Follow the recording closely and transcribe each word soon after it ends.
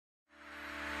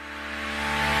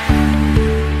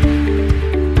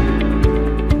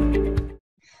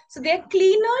So they're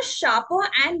cleaner, sharper,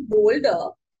 and bolder.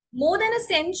 More than a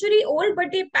century old,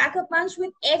 but they pack a punch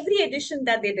with every edition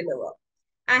that they deliver.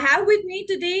 I have with me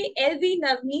today LV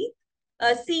Navaneeth,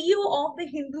 CEO of the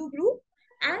Hindu Group,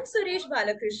 and Suresh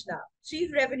Balakrishna,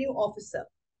 Chief Revenue Officer.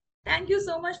 Thank you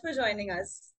so much for joining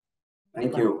us.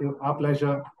 Thank you. Our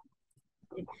pleasure.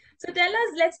 So tell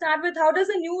us, let's start with how does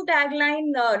a new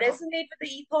tagline resonate with the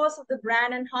ethos of the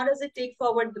brand and how does it take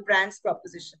forward the brand's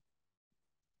proposition?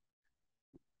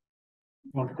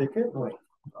 You want to take it? Right.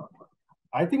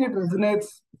 I think it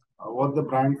resonates what the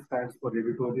brand stands for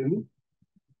editorially,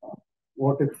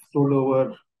 what it stood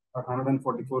over a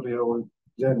 144-year-old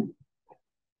journey.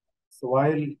 So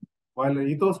while the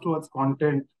ethos towards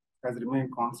content has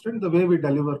remained constant, the way we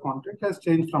deliver content has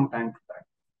changed from time to time.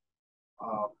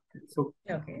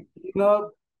 Cleaner,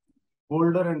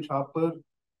 bolder, and sharper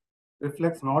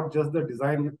reflects not just the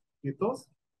design ethos;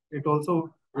 it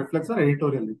also reflects our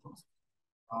editorial ethos.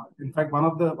 In fact, one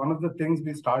of the things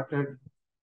we started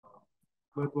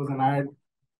with was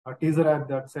a teaser ad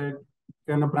that said,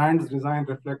 "Can a brand's design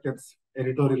reflect its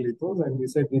editorial ethos?" And we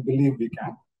said we believe we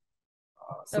can.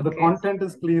 The content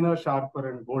is cleaner, sharper,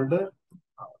 and bolder.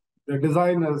 The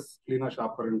design is cleaner,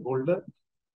 sharper, and bolder,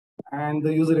 and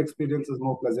the user experience is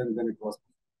more pleasant than it was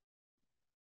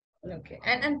before. Okay,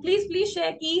 and please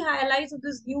share key highlights of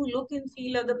this new look and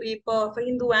feel of the paper for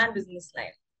Hindu and Business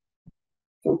Line.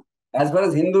 So, as far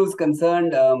as Hindu is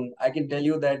concerned, I can tell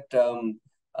you that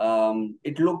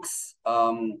it looks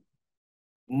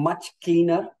much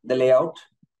cleaner, the layout.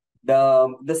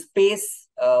 The space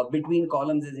between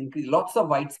columns is increased. Lots of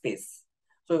white space.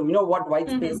 So you know what white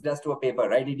space does to a paper,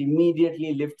 right? It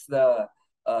immediately lifts the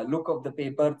look of the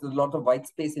paper. There's a lot of white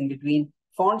space in between.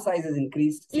 Font size is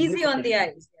increased. Easy on the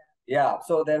eyes. Yeah.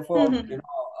 So therefore,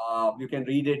 you can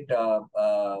read it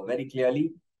very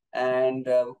clearly. And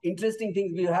interesting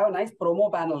things. We have a nice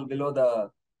promo panel below the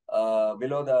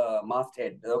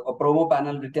masthead. A promo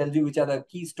panel that tells you which are the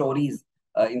key stories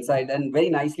inside, and very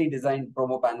nicely designed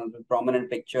promo panels with prominent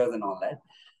pictures and all that.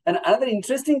 And another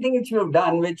interesting thing which we have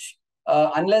done, which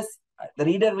unless the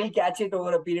reader will catch it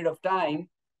over a period of time,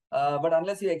 but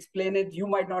unless you explain it, you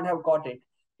might not have caught it,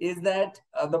 is that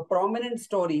the prominent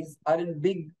stories are in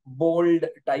big, bold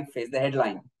typeface, the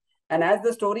headline. And as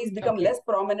the stories become less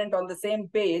prominent on the same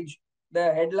page,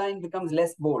 the headline becomes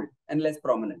less bold and less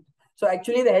prominent. So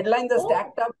actually the headlines are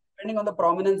stacked up depending on the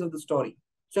prominence of the story.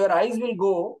 So your eyes will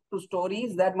go to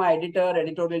stories that my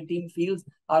editorial team feels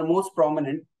are most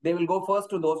prominent. They will go first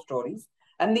to those stories.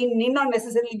 And they need not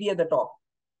necessarily be at the top.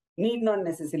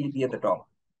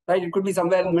 Right? It could be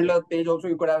somewhere in the middle of the page also.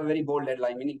 You could have a very bold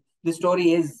headline, meaning this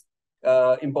story is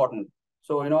important.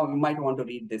 So, you might want to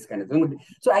read this kind of thing.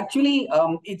 So actually,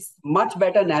 it's much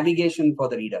better navigation for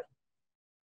the reader.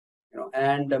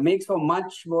 And makes for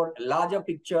much more larger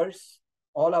pictures.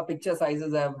 All our picture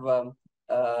sizes have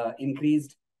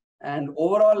increased. And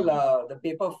overall, the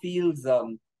paper feels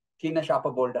cleaner,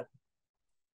 sharper, bolder.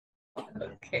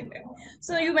 Okay.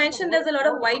 So you mentioned there's a lot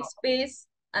of white space.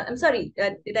 I'm sorry,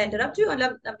 did I interrupt you? Or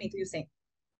Navaneeth, you saying?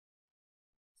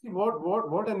 See,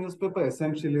 what a newspaper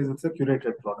essentially is, it's a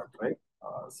curated product, right?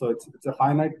 So it's a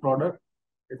finite product.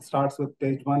 It starts with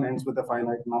page 1, ends with a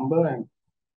finite number, and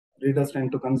readers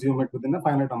tend to consume it within a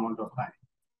finite amount of time.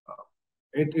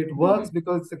 It works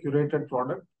because it's a curated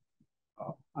product,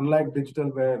 unlike digital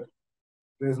where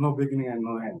there's no beginning and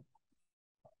no end.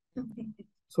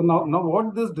 So now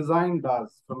what this design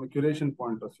does from a curation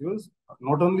point of view is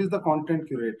not only is the content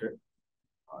curated,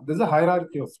 there's a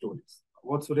hierarchy of stories.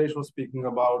 What Suresh was speaking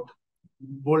about,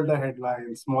 bolder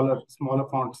headlines, smaller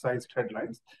font sized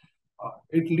headlines.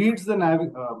 It leads the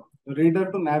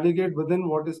reader to navigate within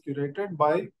what is curated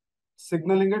by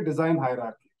signaling a design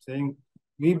hierarchy, saying,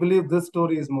 we believe this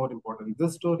story is more important,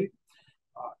 this story.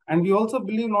 And we also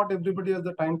believe not everybody has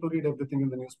the time to read everything in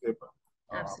the newspaper.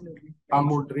 Absolutely. Some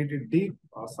would read it deep,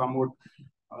 some would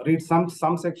read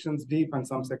some sections deep and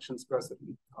some sections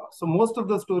specifically. So most of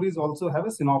the stories also have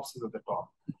a synopsis at the top.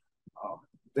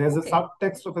 There's a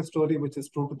subtext of a story which is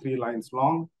 2 to 3 lines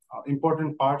long.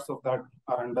 Important parts of that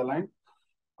are underlined.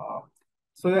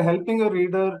 So you're helping a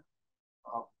reader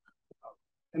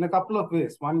in a couple of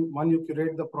ways. One, you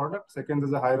curate the product. Second,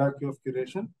 there's a hierarchy of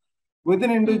curation.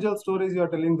 Within individual stories, you're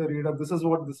telling the reader, this is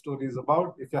what the story is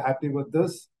about. If you're happy with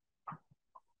this,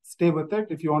 stay with it.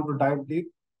 If you want to dive deep,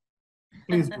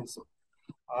 please do so.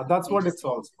 That's what it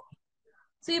solves for.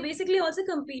 So you're basically also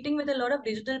competing with a lot of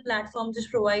digital platforms which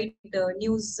provide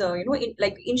news,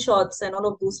 like InShots and all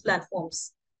of those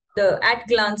platforms. The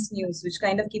at-glance news, which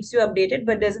kind of keeps you updated,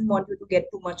 but doesn't want you to get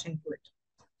too much into it.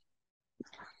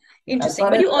 Interesting.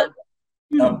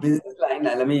 Business line,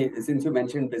 since you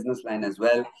mentioned business line as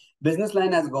well, business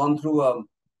line has gone through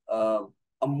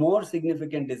a more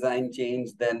significant design change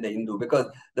than the Hindu, because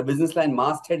the business line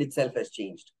masthead itself has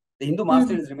changed. The Hindu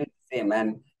masthead has remained the same.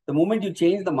 And the moment you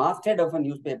change the masthead of a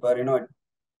newspaper,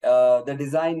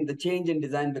 the change in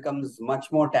design becomes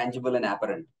much more tangible and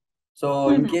apparent. So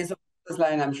in case of business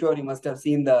line, I'm sure you must have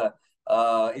seen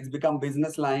it's become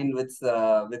business line with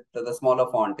the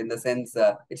smaller font, in the sense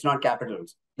it's not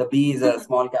capitals. The B is a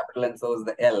small capital and so is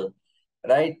the L,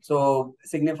 right? So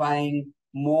signifying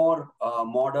more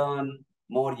modern,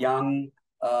 more young,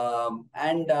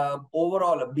 and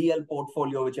overall a BL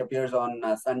portfolio which appears on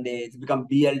Sunday. It's become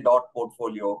BL dot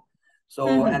portfolio.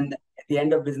 So and at the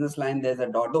end of business line, there's a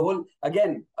dot. The whole,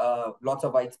 again, lots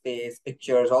of white space,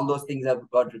 pictures, all those things have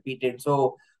got repeated.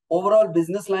 So overall,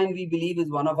 business line, we believe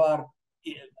it's one of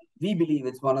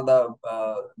the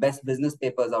best business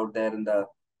papers out there in the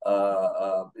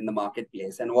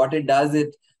marketplace. And what it does,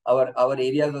 our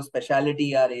areas of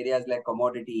specialty are areas like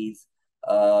commodities,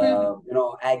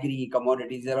 agri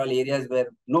commodities. They're all areas where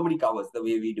nobody covers the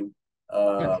way we do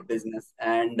business.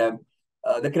 And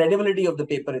the credibility of the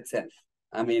paper itself,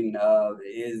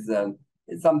 is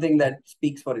something that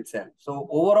speaks for itself. So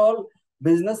overall,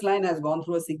 business line has gone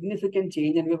through a significant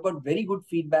change, and we've got very good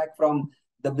feedback from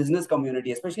the business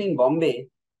community, especially in Bombay.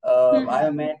 I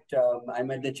met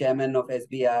the chairman of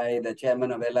SBI, the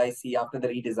chairman of LIC after the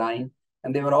redesign,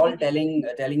 and they were all telling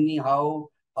me how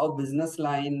business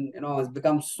line has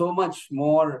become so much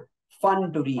more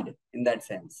fun to read in that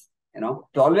sense. It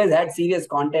always had serious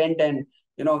content, and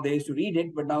they used to read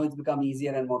it, but now it's become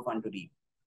easier and more fun to read.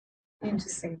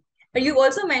 Interesting. You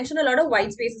also mentioned a lot of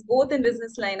white spaces, both in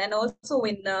business line and also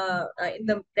in the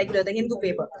Hindu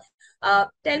paper.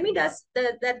 Tell me, does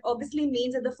that obviously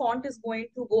means that the font is going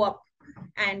to go up,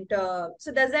 and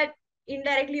so does that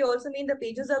indirectly also mean the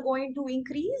pages are going to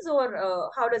increase,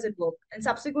 or how does it work? And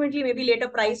subsequently, maybe later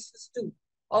prices too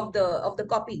of the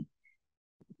copy.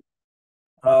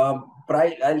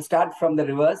 I'll start from the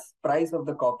reverse. Price of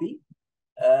the copy.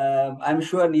 I'm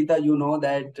sure, Neeta, you know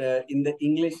that in the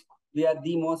English, we are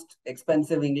the most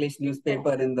expensive English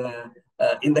newspaper in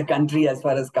the country as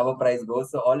far as cover price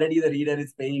goes. So already the reader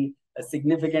is paying a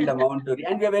significant amount to read,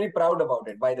 and we are very proud about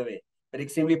it, by the way. We're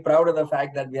extremely proud of the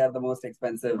fact that we are the most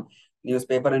expensive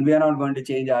newspaper, and we are not going to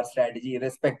change our strategy,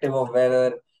 irrespective of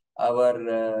whether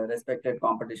our respected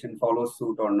competition follows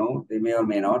suit or no. They may or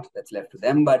may not. That's left to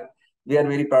them. But we are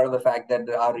very proud of the fact that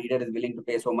our reader is willing to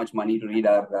pay so much money to read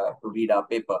our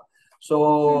paper.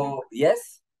 So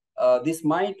yes, this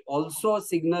might also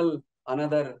signal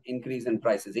another increase in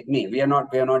prices. It may. We are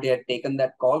not yet taken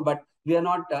that call, but we are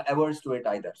not averse to it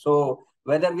either. So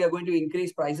whether we are going to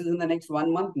increase prices in the next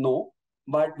 1 month, no.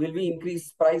 But will we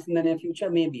increase price in the near future?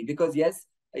 Maybe, because yes,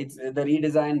 it's the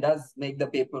redesign does make the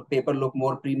paper look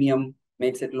more premium,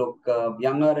 makes it look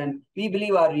younger, and we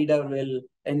believe our reader will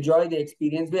enjoy the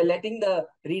experience. We are letting the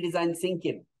redesign sink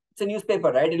in. It's a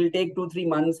newspaper, right? It will take 2-3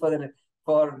 months for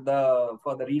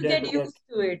the reader to get used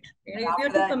to it. If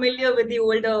you're too familiar with the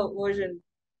older version.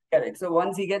 Correct. So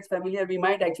once he gets familiar, we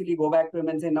might actually go back to him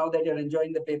and say, now that you're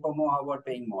enjoying the paper more, how about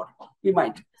paying more? We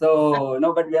might. So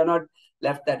no, but we are not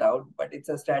left that out. But it's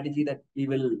a strategy that we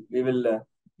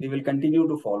will continue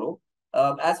to follow.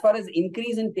 As far as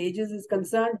increase in pages is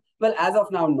concerned, well, as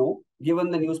of now, no.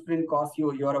 Given the newsprint costs,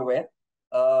 you're aware,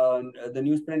 the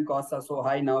newsprint costs are so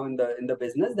high now in the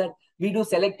business that we do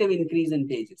selective increase in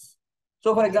pages.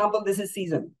 So, for example, this is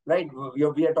season, right?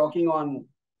 We are talking on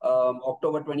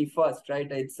October 21st,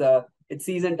 right? It's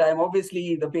season time.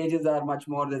 Obviously, the pages are much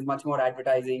more. There's much more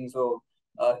advertising, so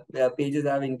the pages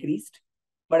have increased.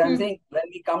 But I'm saying when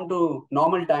we come to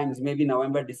normal times, maybe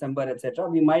November, December, etc.,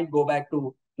 we might go back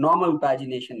to normal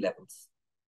pagination levels.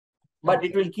 But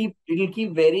it will keep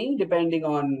varying depending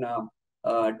on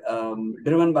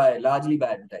driven largely by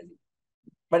advertising.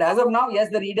 But as of now, yes,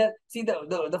 the reader, see,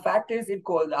 the fact is,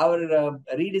 our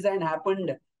redesign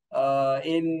happened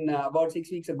in about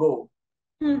 6 weeks ago,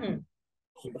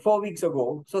 4 weeks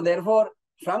ago. So therefore,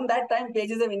 from that time,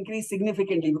 pages have increased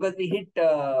significantly because we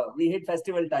hit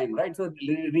festival time, right? So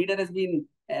reader has been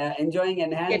enjoying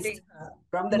enhanced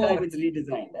from the time it's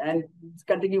redesigned, and it's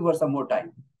continue for some more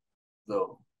time.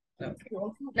 So,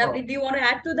 Navaneeth, do you want to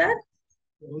add to that?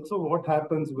 Also, what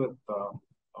happens with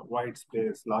white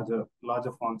space,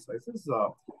 larger font sizes,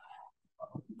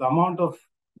 the amount of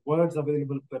words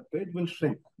available per page will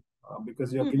shrink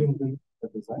because you're giving them the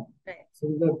design. Right. So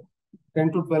the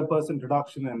 10 to 12%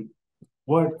 reduction in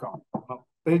word count.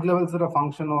 Page levels are a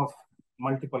function of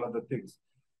multiple other things.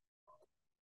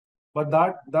 But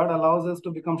that allows us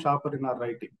to become sharper in our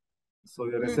writing. So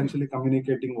you're essentially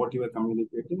communicating what you are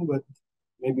communicating with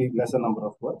maybe lesser number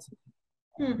of words.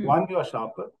 One, you are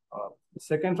sharper.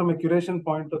 Second, from a curation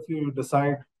point of view, you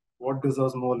decide what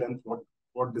deserves more length,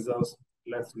 what deserves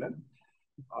less length.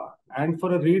 And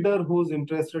for a reader who's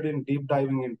interested in deep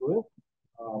diving into it,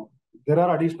 there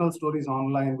are additional stories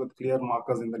online with clear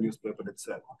markers in the newspaper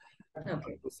itself.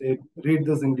 Okay. To say, read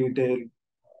this in detail,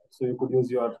 so you could use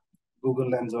your Google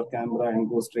Lens or camera and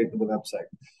go straight to the website.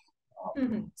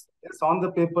 Yes, on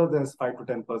the paper, there's 5 to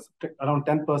 10%, around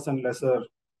 10% lesser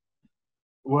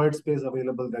word space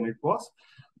available than it was.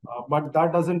 But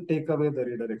that doesn't take away the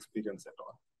reader experience at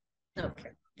all.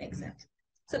 Okay, exactly.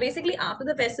 So basically, after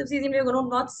the festive season, we're going to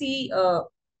not see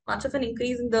much of an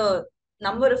increase in the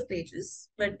number of pages,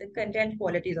 but the content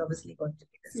quality is obviously going to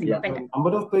be the same. Yeah, the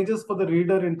number of pages for the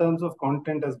reader in terms of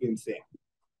content has been same.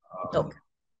 Okay.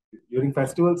 During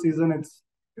festival season,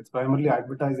 it's primarily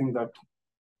advertising that.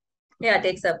 Yeah, it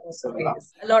takes up most of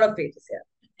pages. A lot of pages,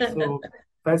 yeah. So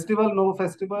festival, no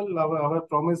festival, our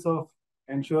promise of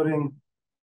ensuring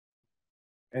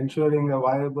a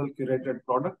viable curated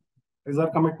product is our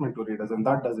commitment to readers, and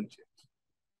that doesn't change.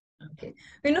 Okay.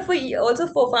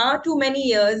 For far too many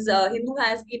years, Hindu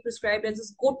has been prescribed as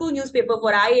this go-to newspaper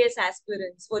for IAS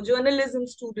aspirants, for journalism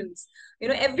students.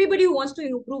 Everybody who wants to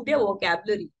improve their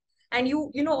vocabulary. And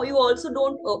you also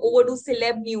don't overdo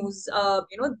celeb news.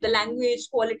 The language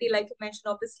quality, like you mentioned,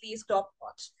 obviously is top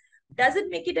notch. Does it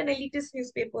make it an elitist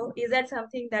newspaper? Is that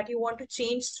something that you want to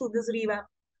change through this revamp?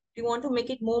 Do you want to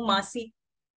make it more massy?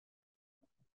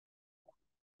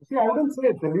 See, I wouldn't say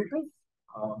it's elitist,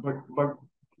 but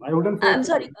I wouldn't say. I'm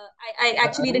sorry, I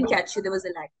actually didn't catch you. There was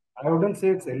a lag. I wouldn't say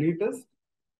it's elitist,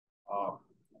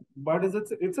 but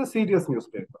it's a serious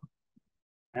newspaper,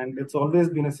 and it's always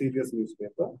been a serious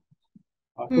newspaper.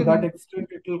 To that extent,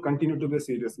 it will continue to be a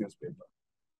serious newspaper.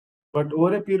 But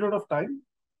over a period of time,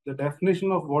 the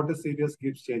definition of what is serious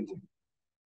keeps changing.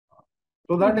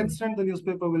 To that extent, the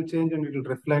newspaper will change and it will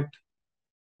reflect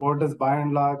what is by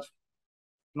and large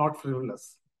not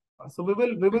frivolous. So we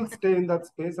will stay in that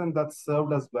space, and that's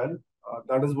served us well.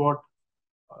 That is what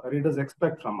readers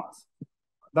expect from us.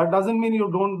 That doesn't mean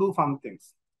you don't do fun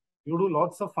things. You do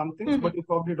lots of fun things, but you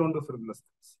probably don't do frivolous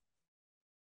things.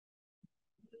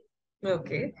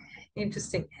 Okay,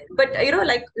 interesting. But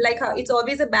like how it's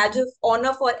always a badge of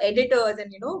honor for editors,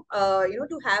 and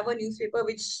to have a newspaper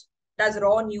which does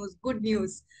raw news, good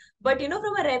news. But from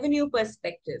a revenue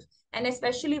perspective, and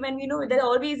especially when we know there are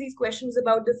always these questions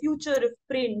about the future of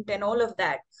print and all of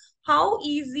that, how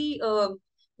easy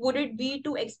would it be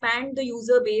to expand the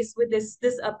user base with this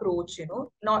approach?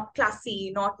 Not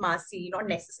classy, not massy, not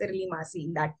necessarily massy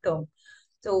in that term.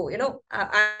 So,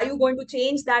 are you going to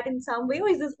change that in some way, or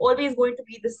is this always going to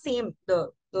be the same?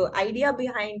 The idea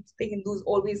behind the Hindus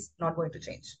always not going to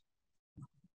change.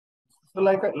 So,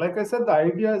 like I said, the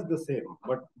idea is the same,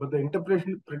 but the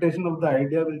interpretation of the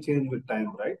idea will change with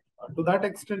time, right? To that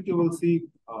extent, you will see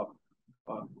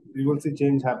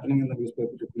change happening in the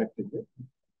newspaper reflectively.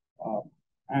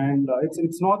 And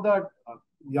it's not that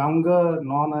younger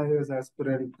non-IAS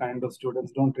aspirant kind of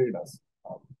students don't read us.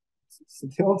 So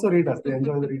they also read us. They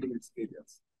enjoy the reading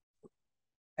experience.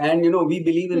 And we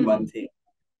believe in one thing.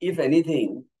 If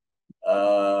anything,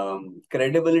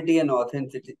 credibility and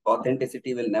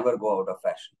authenticity will never go out of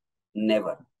fashion.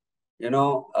 Never.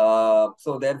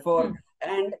 So therefore,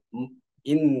 and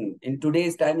in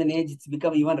today's time and age, it's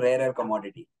become even rarer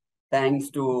commodity. Thanks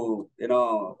to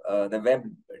the web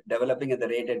developing at the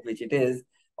rate at which it is,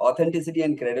 authenticity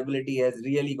and credibility has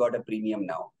really got a premium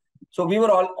now. So we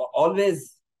were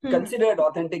always considered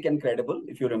authentic and credible,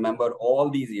 if you remember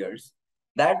all these years.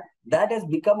 That has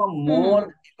become a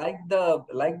more like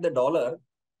the dollar.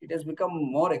 It has become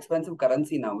more expensive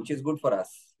currency now, which is good for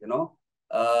us.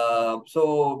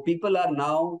 So people are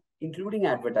now, including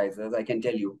advertisers, I can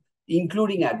tell you,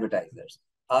 including advertisers,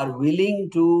 are willing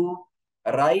to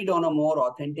ride on a more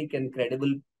authentic and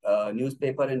credible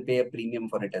newspaper and pay a premium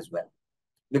for it as well,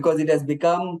 because it has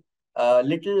become a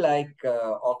little like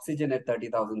oxygen at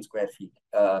 30,000 square feet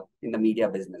in the media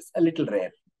business, a little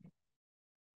rare.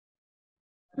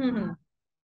 Okay.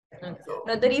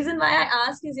 Now, the reason why I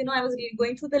ask is, I was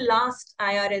going through the last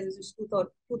IRS, which is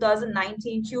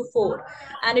 2019 Q4,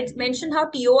 and it's mentioned how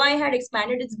TOI had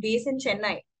expanded its base in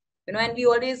Chennai, and we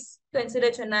always consider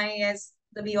Chennai as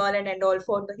the be all and end all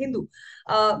for the Hindu.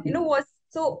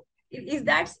 So is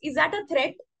that a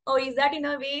threat, or is that in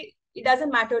a way it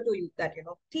doesn't matter to you that,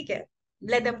 okay,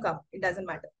 let them come, it doesn't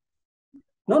matter?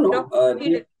 No.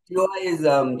 TOI is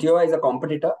a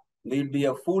competitor. We'd be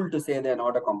a fool to say they're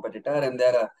not a competitor, and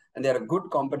they're a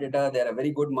good competitor. They're a very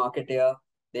good marketer.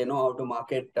 They know how to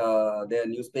market their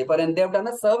newspaper, and they've done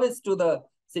a service to the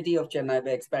city of Chennai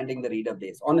by expanding the reader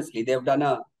base. Honestly,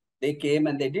 they came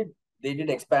and they did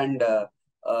expand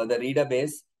the reader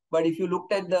base. But if you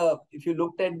looked at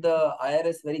the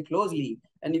IRS very closely,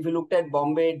 and if you looked at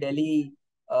Bombay, Delhi,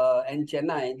 and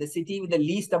Chennai, the city with the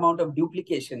least amount of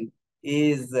duplication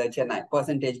is Chennai,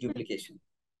 percentage duplication.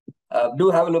 Do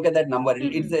have a look at that number.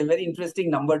 It's a very interesting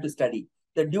number to study.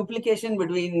 The duplication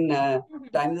between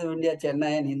Times of India,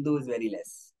 Chennai, and Hindu is very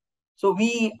less. So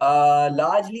we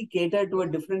largely cater to a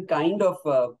different kind of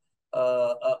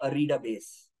a reader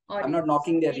base. Audience. I'm not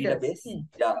knocking their reader base.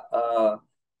 Yeah,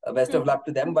 best of luck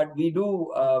to them. But we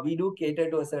do cater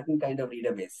to a certain kind of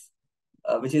reader base,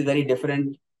 which is very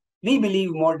different. We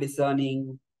believe more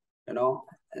discerning, and so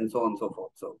on and so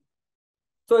forth. So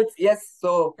it's yes.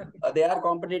 So they are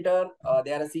competitor.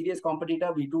 They are a serious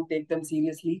competitor. We do take them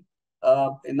seriously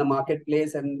in the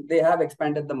marketplace, and they have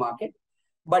expanded the market.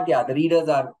 But yeah, the readers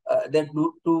are they're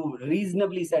two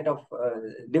reasonably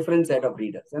different set of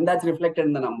readers, and that's reflected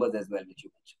in the numbers as well, which you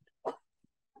mentioned.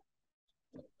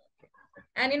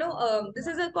 And this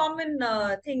is a common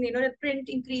thing. That print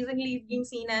increasingly is being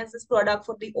seen as this product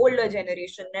for the older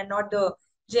generation and not the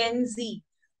Gen Z.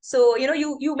 So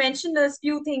you mentioned a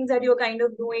few things that you're kind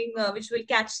of doing which will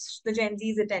catch the Gen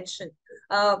Z's attention.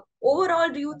 Overall,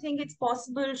 do you think it's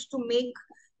possible to make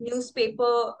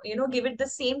newspaper, give it the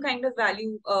same kind of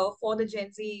value for the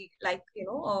Gen Z, like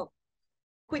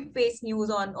quick pace news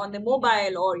on the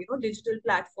mobile or digital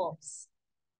platforms?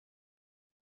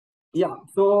 Yeah.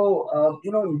 So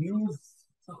news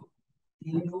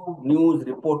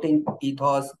reporting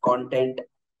ethos, content,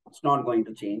 it's not going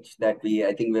to change. I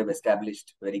think we have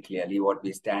established very clearly what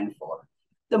we stand for.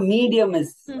 The medium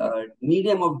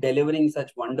medium of delivering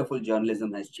such wonderful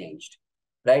journalism has changed,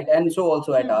 right? And so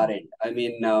also at our end. I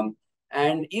mean,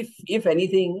 and if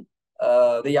anything,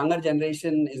 the younger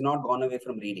generation is not gone away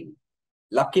from reading.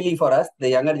 Luckily for us, the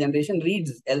younger generation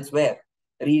reads elsewhere.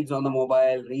 Reads on the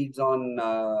mobile, reads on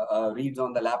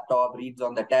the laptop, reads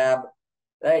on the tab,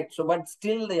 right? So, but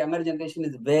still, the younger generation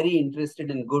is very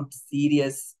interested in good,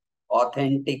 serious,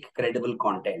 authentic, credible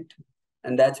content,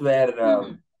 and that's where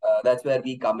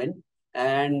we come in.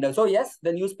 And so, yes,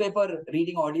 the newspaper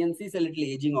reading audience is a little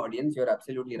aging audience. You're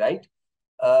absolutely right.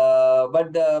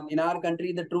 But in our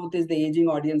country, the truth is the aging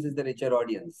audience is the richer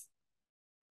audience.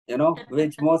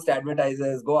 Which most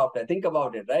advertisers go after. Think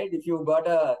about it, right? If you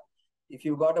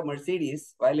got a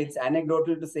Mercedes, while it's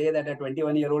anecdotal to say that a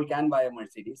 21-year-old can buy a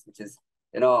Mercedes, which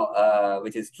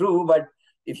is true, but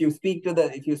if you speak to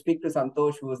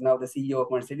Santosh, who is now the CEO of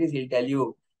Mercedes, he'll tell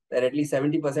you that at least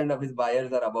 70% of his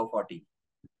buyers are above 40.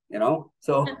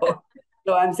 So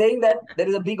I'm saying that there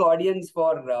is a big audience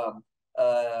for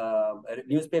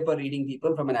newspaper reading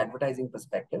people from an advertising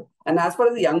perspective. And as far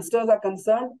as the youngsters are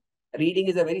concerned, reading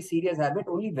is a very serious habit.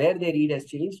 Only where they read has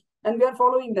changed, and we are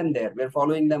following them there. We're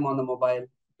following them on the mobile.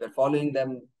 We're following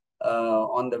them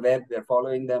on the web. We're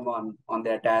following them on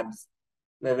their tabs.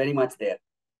 We're very much there.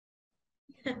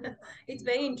 It's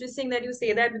very interesting that you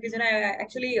say that, because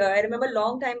I remember a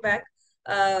long time back.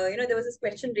 There was this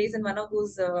question raised in one of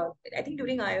those. I think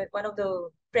during one of the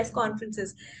press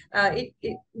conferences.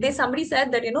 Somebody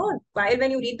said that while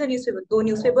when you read the newspaper, though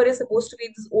newspaper is supposed to be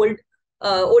this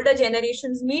older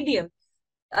generation's medium,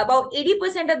 about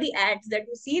 80% of the ads that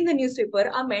you see in the newspaper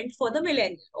are meant for the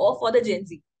millennial or for the Gen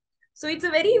Z. So it's a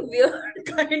very weird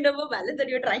kind of a balance that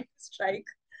you're trying to strike.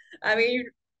 I mean,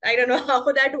 I don't know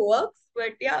how that works,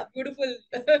 but yeah, beautiful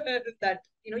that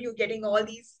you're getting all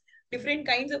these different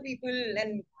kinds of people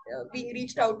and being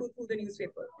reached out to through the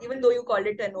newspaper, even though you called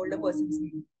it an older person's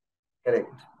name. Correct.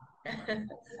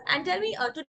 And tell me,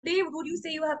 today, would you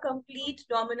say you have complete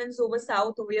dominance over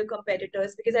South, over your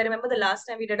competitors? Because I remember the last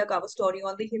time we did a cover story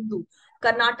on the Hindu,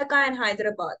 Karnataka and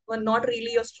Hyderabad were not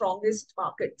really your strongest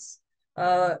markets.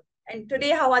 And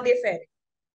today, how are they faring?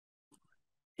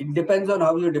 It depends on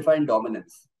how you define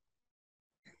dominance.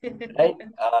 Right?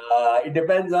 It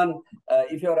depends on,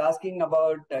 if you're asking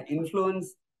about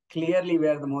influence, clearly we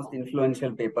are the most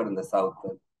influential paper in the South.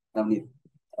 Navaneeth,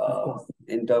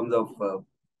 in terms of,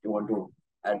 you want to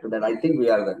add to that? I think we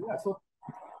are the... Yeah, so,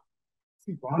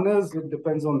 see, one is, it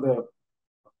depends on the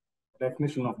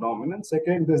definition of dominance.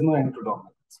 Second, there's no end to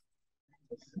dominance.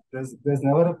 There's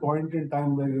never a point in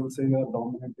time where you'll say you're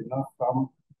dominant enough from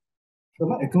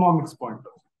an economics point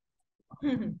of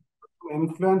view. From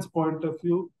influence point of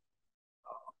view,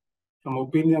 from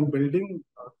opinion building,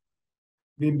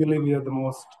 we believe we are the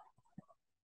most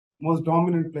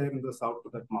dominant player in the South to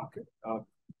that market.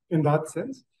 In that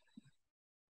sense,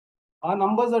 our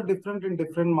numbers are different in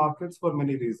different markets for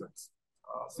many reasons.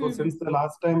 Since the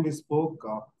last time we spoke,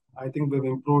 I think we've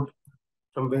improved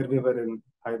from where we were in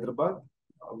Hyderabad.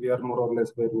 We are more or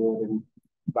less where we were in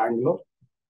Bangalore.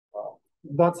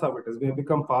 That's how it is. We have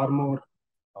become far more,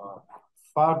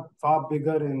 far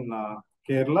bigger in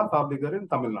Kerala, far bigger in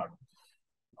Tamil Nadu.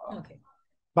 Okay.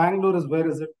 Bangalore is where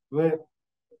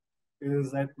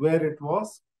it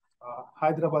was.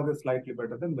 Hyderabad is slightly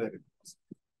better than where it was.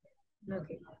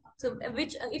 Okay. So,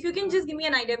 if you can just give me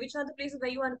an idea, which are the places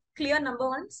where you are clear number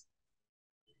ones?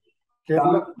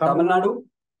 Kerala, Tamil Nadu,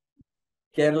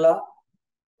 Kerala,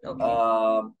 Okay.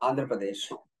 Andhra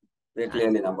Pradesh. We're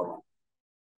clearly number one.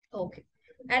 Okay.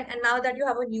 And now that you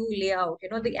have a new layout,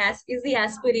 is the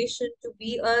aspiration to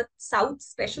be a South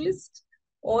specialist,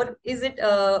 or is it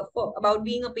about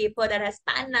being a paper that has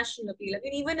pan-national appeal? I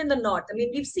mean, even in the North, I mean,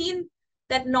 we've seen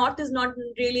that North is not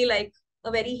really like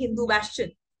a very Hindu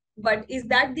bastion, but is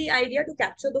that the idea, to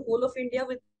capture the whole of India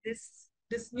with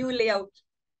this new layout?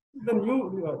 The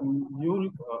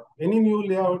any new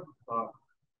layout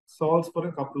solves for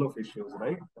a couple of issues,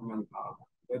 right? I mean,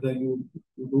 whether you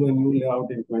do a new layout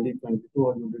in 2022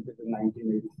 or you did it in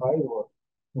 1985 or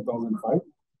 2005,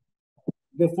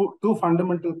 the two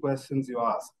fundamental questions you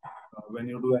ask when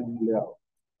you do a new layout.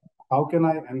 How can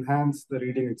I enhance the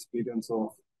reading experience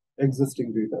of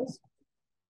existing readers?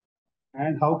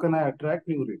 And how can I attract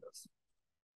new readers?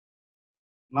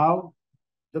 Now,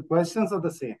 the questions are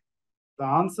the same. The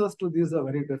answers to these are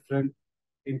very different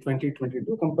in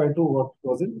 2022 compared to what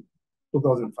was in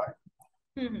 2005.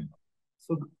 Mm-hmm.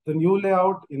 So the new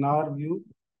layout, in our view,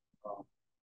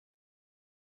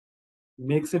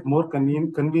 makes it more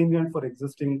convenient for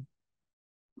existing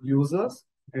users,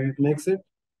 and it makes it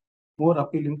more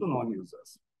appealing to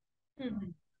non-users.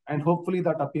 Mm-hmm. And hopefully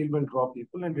that appeal will draw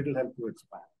people and it will help you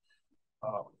expand.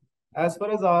 As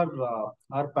far as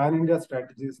our pan-India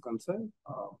strategy is concerned,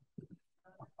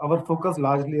 our focus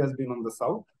largely has been on the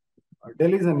South.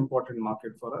 Delhi is an important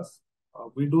market for us.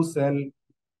 We do sell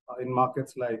in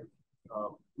markets like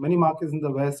many markets in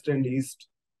the West and East.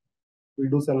 We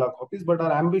do sell our copies, but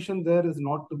our ambition there is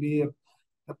not to be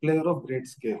a player of great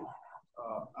scale.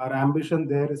 Our ambition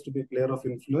there is to be a player of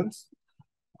influence,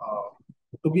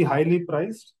 to be highly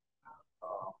priced,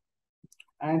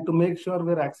 and to make sure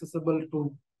we're accessible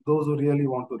to those who really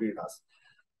want to read us.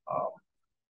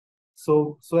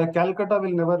 So a Calcutta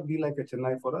will never be like a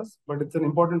Chennai for us, but it's an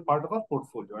important part of our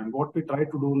portfolio. And what we try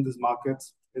to do in these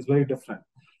markets is very different.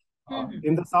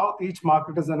 In the South, each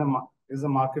market is a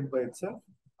market by itself.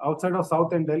 Outside of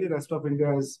South and Delhi, rest of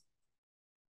India is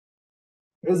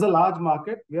a large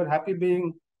market. We are happy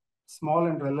being small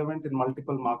and relevant in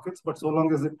multiple markets, but so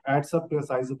long as it adds up to a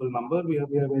sizable number, we are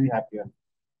very happy.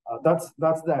 That's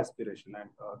the aspiration, and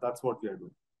that's what we are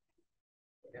doing.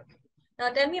 Now,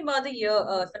 tell me about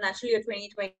the financial year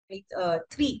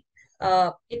 2023.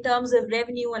 In terms of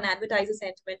revenue and advertiser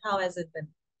sentiment, how has it been?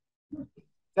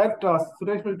 That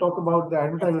Suresh will talk about the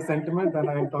advertiser sentiment, and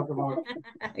I will talk about.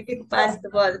 You pass the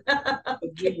ball.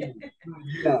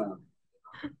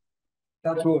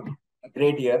 That's good. A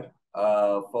great year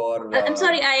for. I'm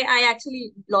sorry, I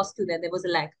actually lost you there. There was a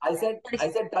lag. I said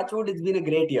touchwood. It's been a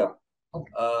great year.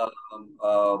 Okay.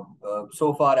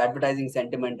 So far, advertising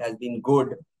sentiment has been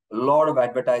good. A lot of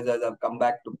advertisers have come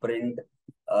back to print,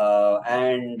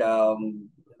 and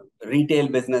retail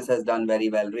business has done very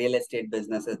well. Real estate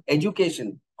businesses,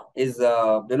 education is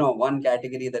one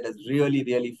category that has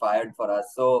really fired for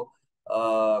us. So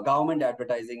government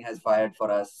advertising has fired for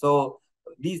us. So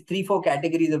these 3-4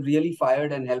 categories have really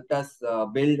fired and helped us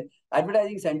build.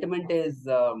 Advertising sentiment is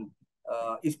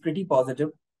pretty positive.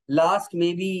 Last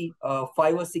maybe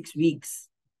 5 or 6 weeks,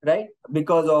 right?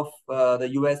 Because of the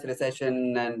US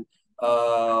recession and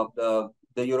the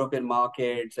European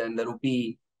markets and the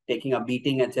rupee taking a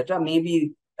beating, etc.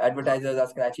 Maybe advertisers are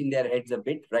scratching their heads a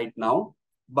bit right now.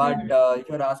 But if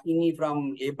you're asking me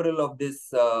from April of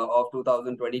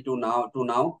 2022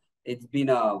 now, it's been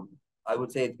I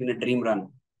would say it's been a dream run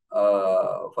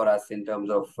for us in terms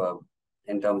of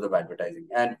advertising.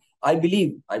 And I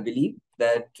believe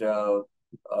that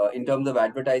in terms of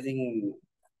advertising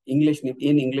in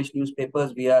English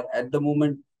newspapers, we are at the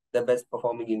moment the best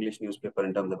performing English newspaper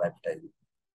in terms of advertising.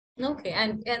 Okay,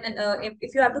 and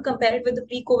if you have to compare it with the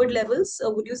pre-COVID levels,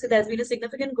 would you say there's been a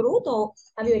significant growth, or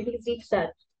have you at least reached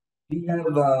that? We have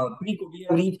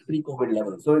reached pre-COVID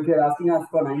levels. So if you're asking us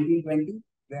for 1920,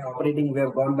 we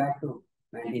have gone back to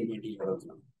 1920 levels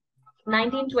now.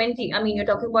 1920. I mean, you're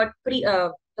talking about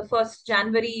the 1st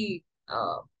January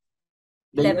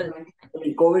level.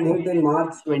 COVID hit in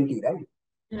March 20, right?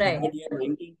 Right. That year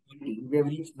 1920, we have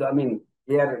reached. I mean,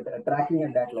 we are tracking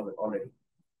at that level already.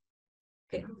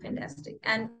 Okay, fantastic.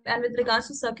 And with regards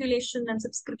to circulation and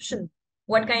subscription,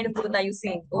 what kind of growth are you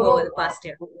seeing over the past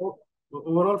year?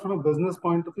 Overall, from a business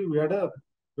point of view, we had a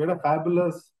we had a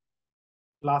fabulous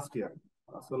last year.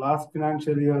 So last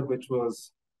financial year, which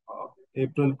was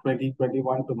April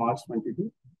 2021 to March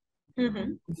 22,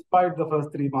 despite the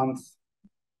first 3 months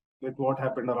with what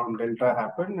happened around Delta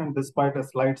happened, and despite a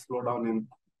slight slowdown in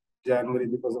January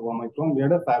because of Omicron, we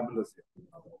had a fabulous year.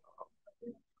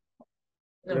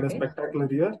 We had a spectacular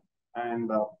year, and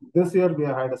this year we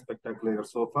have had a spectacular year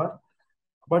so far.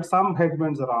 But some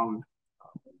headwinds around,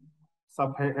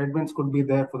 some headwinds could be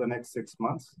there for the next 6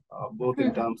 months, both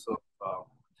in terms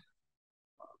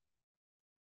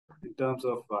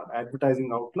of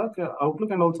advertising outlook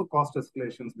and also cost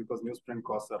escalations, because newsprint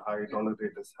costs are high, dollar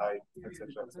rate is high,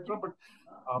 etc., etc.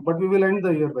 But we will end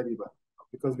the year very well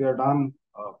because we are done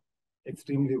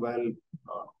extremely well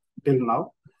till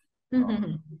now.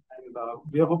 And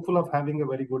we are hopeful of having a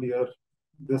very good year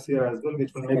this year as well,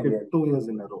 which will make it 2 years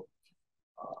in a row.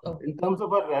 In terms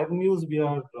of our revenues, we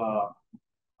are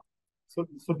so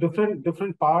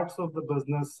different parts of the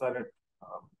business are at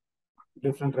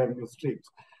different revenue streams.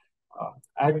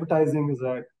 Advertising is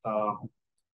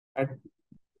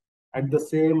at the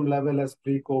same level as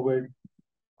pre-COVID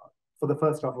for the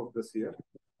first half of this year.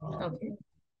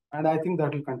 And I think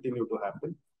that will continue to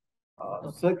happen.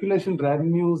 Circulation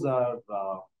revenues are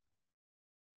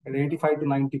at 85 to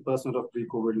 90% of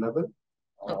pre-COVID level.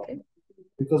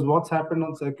 Because what's happened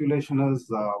on circulation is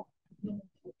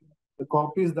the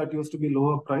copies that used to be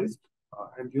lower priced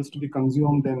and used to be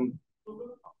consumed in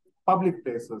public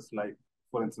places, like,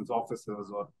 for instance, offices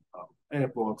or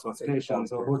airports or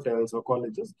stations or hotels or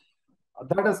colleges,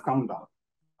 that has come down.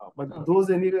 But those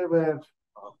anyway were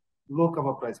low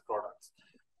cover price products.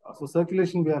 So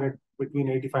circulation, we are at between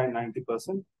 85 and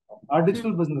 90%. Our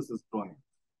digital business is growing.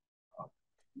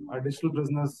 Our digital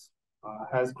business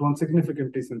has grown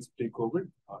significantly since pre-COVID.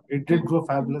 It did grow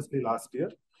fabulously last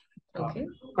year.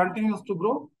 Continues to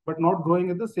grow, but not growing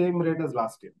at the same rate as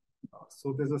last year.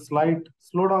 So there's a slight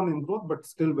slowdown in growth, but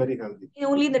still very healthy.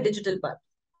 Only in the digital part.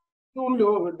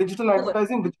 Only digital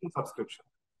advertising, digital subscription,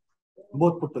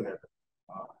 both put together.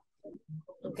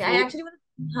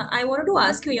 I wanted to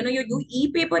ask you, your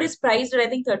e-paper is priced at, I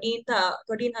think,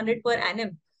 1,300 per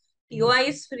annum. TOI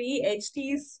is free,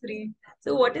 HT is free.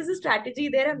 So what is the strategy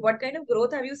there, and what kind of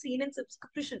growth have you seen in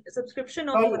subscription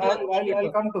of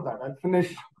I'll come to that. I'll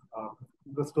finish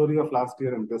the story of last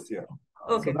year and this year.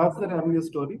 So that's the revenue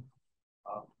story.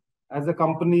 As a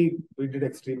company, we did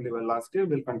extremely well last year.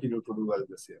 We'll continue to do well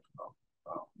this year.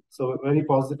 So very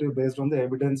positive based on the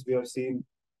evidence we have seen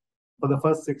for the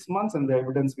first 6 months and the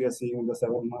evidence we are seeing in the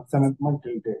 7th month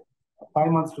till date.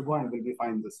 5 months to go and we'll be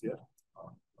fine this year.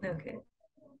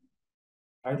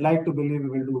 I'd like to believe we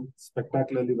will do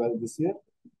spectacularly well this year.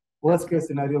 Worst case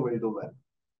scenario, we'll do well,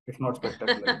 if not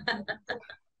spectacularly.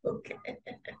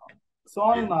 So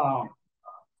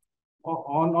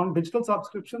on digital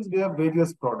subscriptions, we have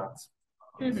various products.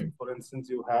 So for instance,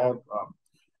 you have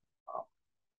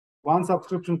one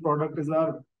subscription product is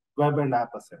our web and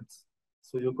app assets.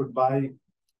 So you could buy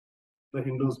the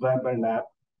Hindu's web and app,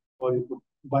 or you could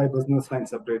buy Business Line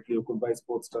separately, you could buy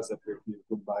Sportstar separately, you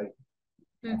could buy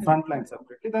Frontline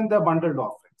separately. Then they're bundled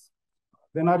offerings.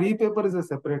 Then our e-paper is a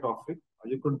separate offering.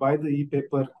 You could buy the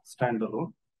e-paper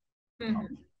standalone,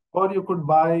 or you could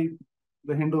buy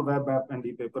the Hindu web app and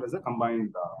e-paper as a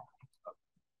combined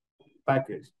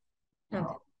package.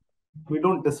 We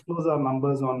don't disclose our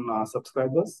numbers on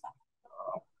subscribers,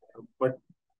 but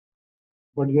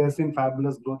we have seen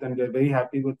fabulous growth, and we are very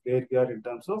happy with where we are in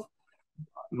terms of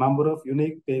number of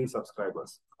unique paying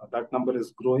subscribers. That number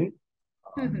is growing.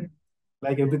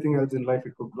 Like everything else in life,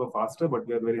 it could grow faster, but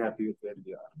we are very happy with where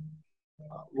we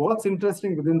are. What's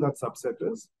interesting within that subset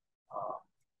is,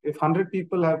 if 100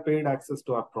 people have paid access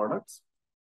to our products,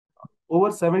 over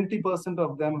 70%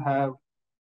 of them have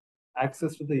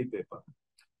access to the e-paper.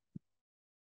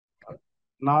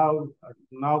 Now,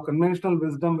 conventional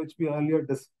wisdom, which we earlier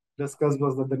discussed,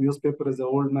 was that the newspaper is an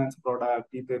old man's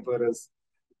product. E-paper is,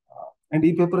 and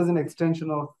e-paper is an extension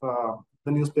of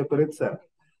the newspaper itself.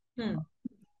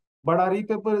 But our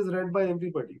e-paper is read by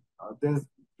everybody. There's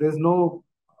no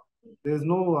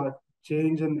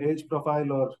change in age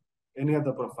profile or any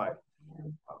other profile.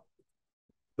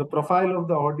 The profile of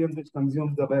the audience which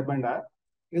consumes the web and app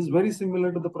is very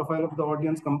similar to the profile of the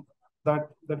audience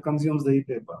that consumes the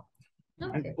e-paper.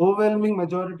 And overwhelming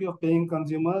majority of paying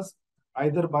consumers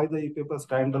either buy the e-paper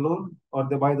standalone or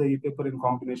they buy the e-paper in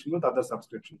combination with other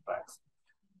subscription packs.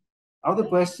 Now the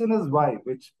question is why,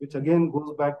 which again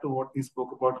goes back to what we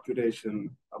spoke about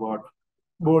curation, about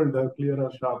bolder,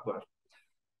 clearer, sharper.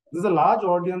 There's a large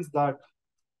audience that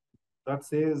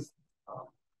says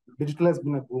digital has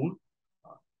been a boon.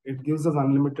 It gives us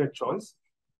unlimited choice.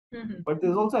 But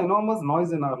there's also enormous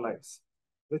noise in our lives.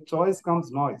 With choice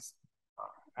comes noise.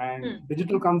 And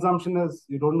digital consumption is,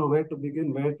 you don't know where to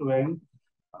begin, where to end.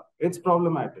 It's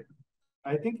problematic.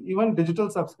 I think even digital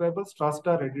subscribers trust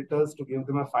our editors to give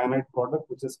them a finite product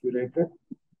which is curated,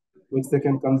 which they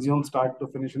can consume start to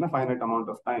finish in a finite amount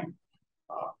of time,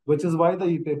 which is why the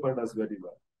e-paper does very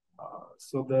well.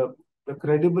 So the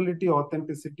credibility,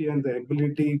 authenticity, and the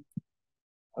ability,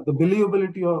 the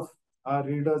believability of our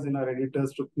readers and our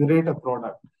editors to curate a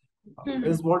product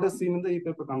is what is seen in the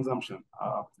e-paper consumption.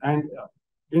 And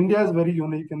India is very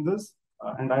unique in this.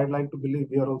 And I'd like to believe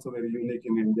we are also very unique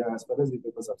in India as far as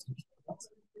e-paper subscription is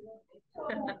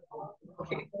concerned.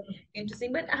 Okay,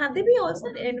 interesting. But have there been also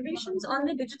innovations on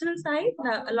the digital side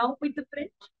along with the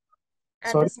print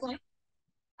at Sorry? this point?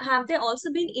 Have there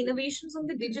also been innovations on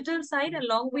the digital side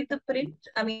along with the print?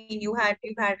 I mean, you've had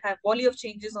volley of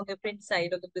changes on the print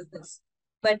side of the business,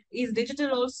 but is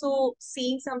digital also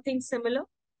seeing something similar?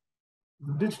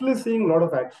 Digital is seeing a lot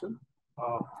of action,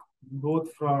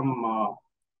 both from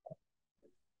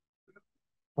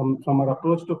our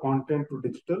approach to content to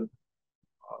digital,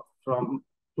 from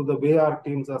to the way our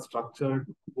teams are structured,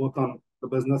 both on the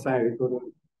business and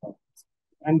editorial.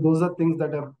 And those are things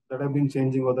that have been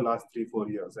changing over the last 3-4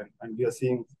 years, and we are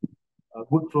seeing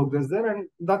good progress there. And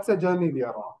that's a journey we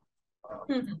are on.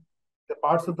 The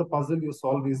parts of the puzzle you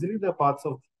solve easily, the parts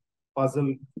of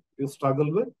puzzle you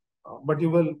struggle with, but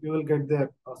you will get there.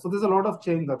 So there's a lot of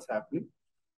change that's happening.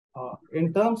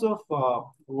 In terms of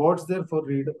what's there for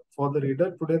the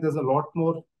reader today, there's a lot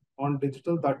more on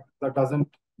digital that doesn't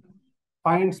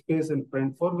find space in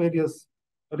print for various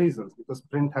reasons, because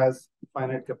print has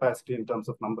finite capacity in terms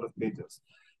of number of pages.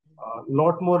 A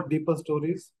lot more deeper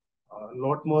stories, a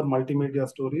lot more multimedia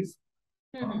stories,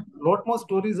 a lot more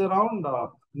stories around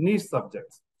niche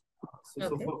subjects.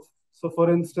 So for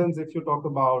instance, if you talk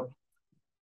about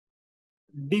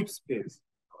deep space,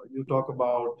 you talk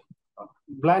about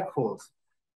black holes.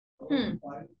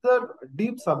 They're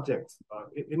deep subjects.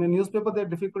 In a newspaper, they're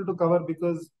difficult to cover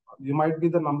because you might be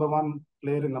the number one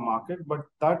player in the market, but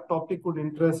that topic could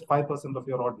interest 5% of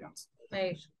your audience.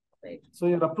 Right. So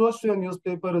your approach to a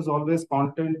newspaper is always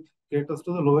content caters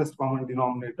to the lowest common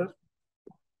denominator,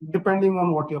 depending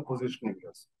on what your positioning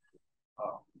is.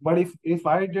 But if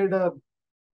I did a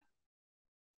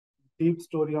deep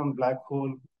story on black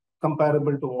hole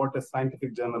comparable to what a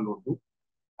scientific journal would do,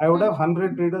 I would have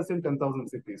 100 readers in 10,000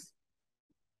 cities.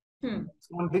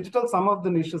 So on digital, some of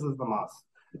the niches is the mass.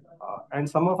 And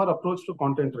some of our approach to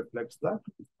content reflects that.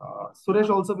 Suresh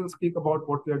also will speak about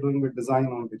what we are doing with design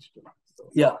on digital. So.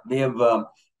 Yeah, we have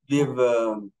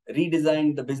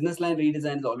redesigned the business line.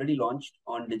 Redesign is already launched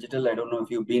on digital. I don't know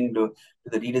if you've been to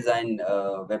the redesign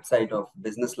website of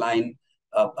business line.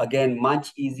 Again,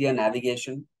 much easier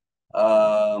navigation,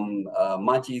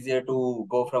 much easier to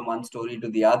go from one story to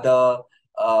the other.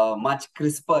 Much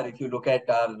crisper if you look at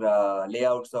our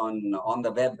layouts on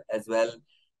the web as well.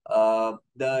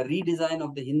 The redesign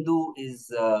of the Hindu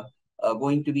is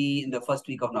going to be in the first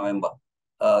week of November.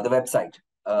 The website.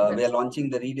 We are launching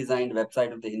the redesigned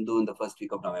website of the Hindu in the first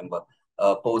week of November,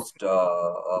 post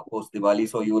Diwali.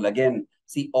 So you will again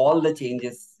see all the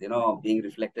changes, being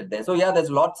reflected there. So yeah,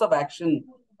 there's lots of action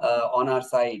on our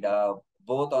side,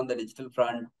 both on the digital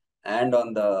front and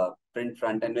on the print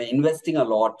front, and we're investing a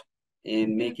lot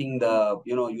in making the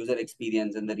user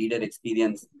experience and the reader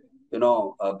experience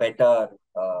better,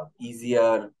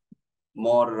 easier,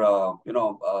 more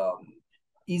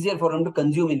easier for him to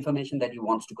consume information that he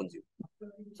wants to consume.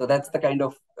 So that's the kind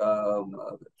of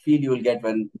feel you will get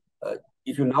when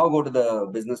if you now go to the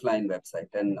business line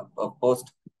website, and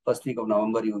post first week of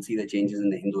November you will see the changes in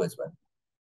the Hindu as well.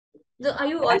 So are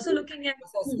you also looking at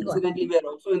incidentally, we are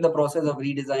also in the process of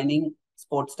redesigning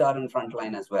Sportstar and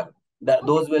Frontline as well.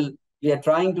 We are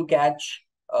trying to catch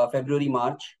February,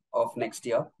 March of next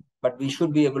year, but we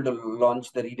should be able to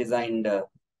launch the redesigned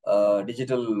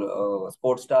digital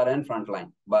Sportstar and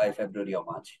Frontline by February or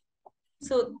March.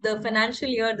 So this financial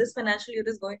year is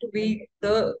going to be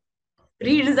the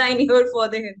redesign year for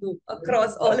the Hindu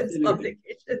across all its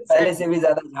publications. Pehle se bhi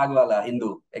zyada jhaag wala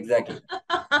Hindu, exactly.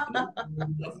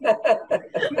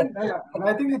 And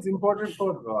I think it's important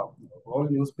for all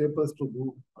newspapers to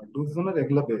do this on a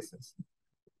regular basis,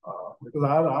 because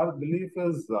our belief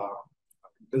is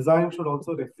design should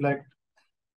also reflect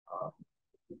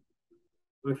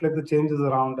the changes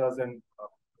around us, and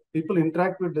people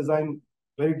interact with design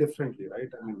very differently, right?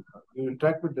 I mean, you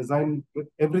interact with design with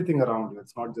everything around you.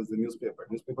 It's not just the newspaper.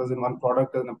 Newspapers in one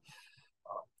product.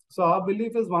 So our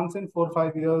belief is once in 4 or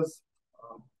 5 years,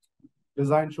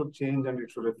 design should change and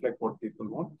it should reflect what people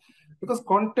want, because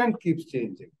content keeps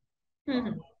changing.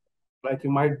 like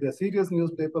you might be a serious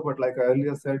newspaper, but like I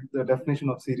earlier said, the definition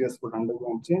of serious would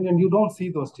undergo change, and you don't see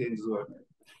those changes over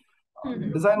there.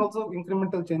 Design also,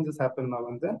 incremental changes happen now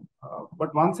and then,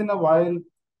 but once in a while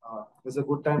is a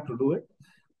good time to do it,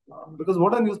 because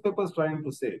what a newspaper is trying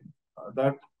to say,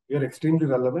 that we are extremely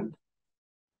relevant,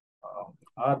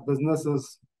 our business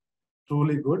is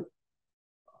truly good,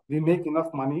 we make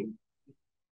enough money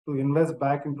to invest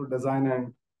back into design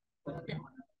and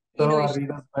serve our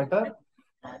readers better.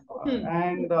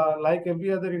 And like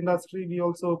every other industry, we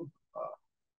also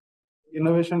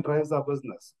innovation drives our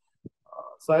business.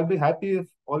 So I'll be happy if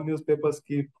all newspapers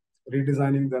keep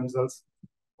redesigning themselves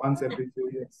once every few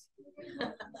years.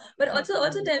 But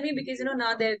also tell me, because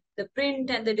now the print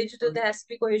and the digital, there has to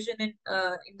be cohesion in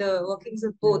the workings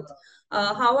of both.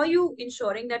 How are you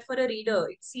ensuring that for a reader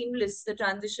it's seamless, the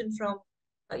transition from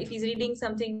if he's reading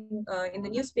something in the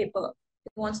newspaper, he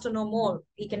wants to know more,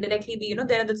 he can directly be,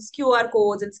 there are the QR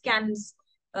codes and scans,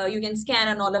 you can scan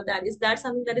and all of that. Is that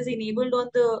something that is enabled on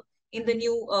in the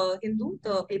new Hindu,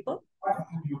 the paper?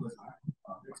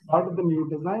 It's part of the new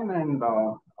design, and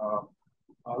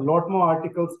a lot more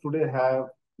articles today have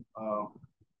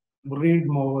read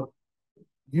more,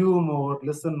 view more,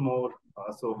 listen more.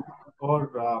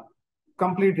 Or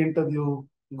complete interview,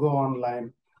 go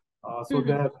online. So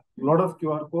there are a lot of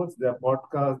QR codes, there are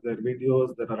podcasts, there are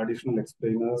videos, there are additional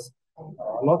explainers.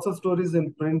 Lots of stories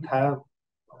in print have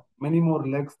many more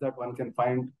legs that one can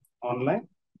find online.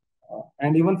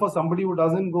 And even for somebody who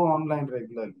doesn't go online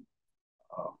regularly,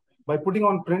 by putting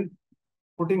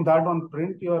that on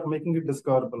print, you are making it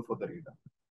discoverable for the reader.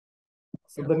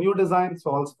 So the new design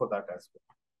solves for that aspect.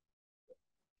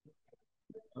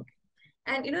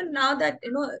 And now that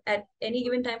at any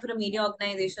given time for a media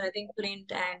organization, I think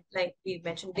print and, like we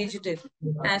mentioned, digital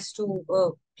has to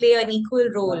play an equal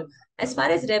role. As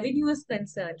far as revenue is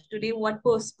concerned, today what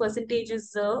percentage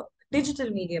is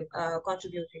digital medium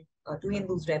contributing to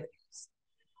Hindu's revenues?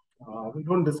 We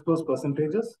don't disclose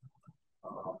percentages.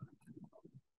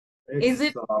 Is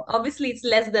it obviously it's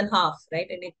less than half, right?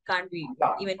 And it can't be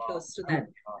even close to that.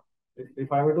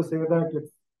 If I were to say that,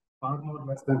 it's far more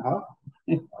less than half,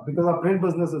 because our print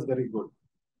business is very good.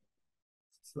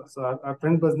 So our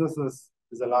print business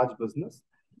is a large business.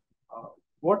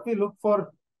 What we look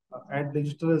for at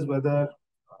digital is whether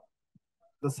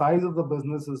the size of the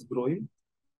business is growing,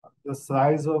 the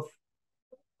size of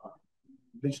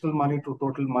digital money to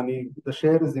total money, the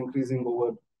share is increasing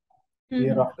over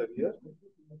year after year.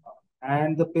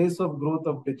 And the pace of growth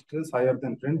of digital is higher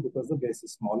than print because the base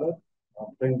is smaller,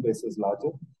 print base is larger.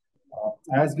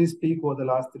 As we speak, over the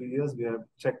last 3 years, we have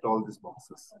checked all these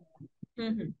boxes.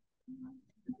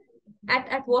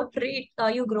 At what rate are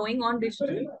you growing on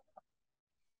digital?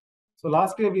 So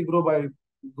last year we grew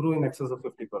in excess of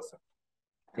 50%.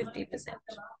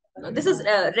 50%. This is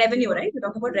revenue, right? We're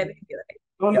talking about revenue here, right?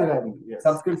 Only revenue, yes.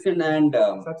 Subscription and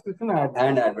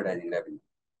advertising revenue.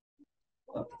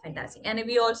 Okay, fantastic. And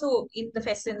we also in the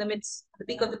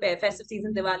peak of the festive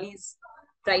season, Diwali is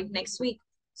right next week.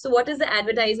 So what is the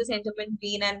advertiser sentiment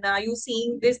been? And are you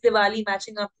seeing this Diwali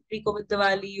matching up pre-COVID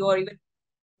Diwali, or even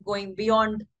going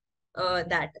beyond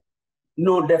that?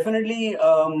 No, definitely.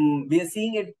 We are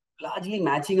seeing it largely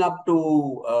matching up to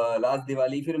last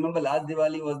Diwali. If you remember, last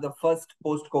Diwali was the first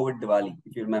post-COVID Diwali.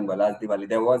 If you remember, last Diwali,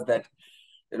 there was that,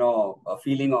 a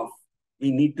feeling of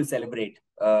we need to celebrate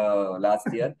last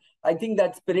year. I think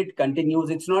that spirit continues.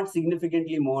 It's not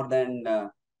significantly more than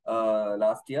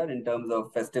last year in terms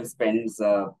of festive spends,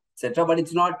 etc. But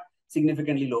it's not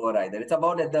significantly lower either. It's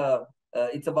about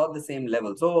the same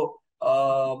level. So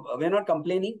we're not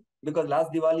complaining because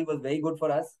last Diwali was very good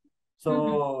for us.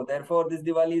 So therefore, this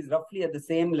Diwali is roughly at the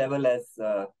same level as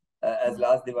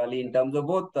last Diwali in terms of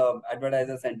both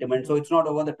advertiser sentiment. So it's not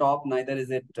over the top. Neither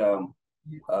is it.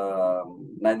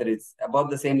 Neither it's about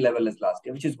the same level as last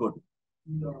year, which is good.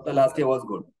 So last year was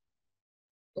good.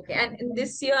 Okay, and in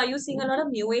this year, are you seeing a lot of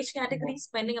new age categories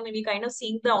spending? I mean, we kind of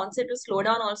seeing the onset of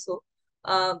slowdown also.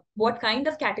 What kind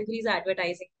of categories are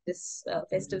advertising this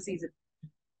festive season?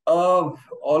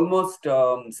 Almost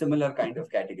similar kind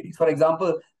of categories. For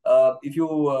example, if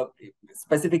you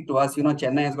specific to us,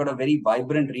 Chennai has got a very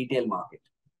vibrant retail market,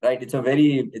 right? It's a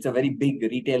very big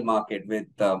retail market with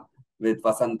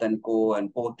Vasant and Co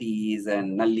and Pothys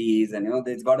and Nallis, and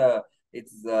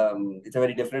it's a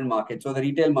very different market. So the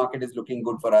retail market is looking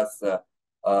good for us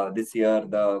this year.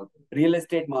 The real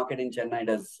estate market in Chennai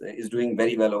is doing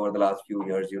very well over the last few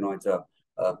years.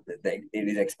 It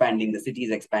is expanding. The city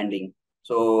is expanding.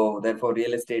 So therefore,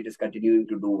 real estate is continuing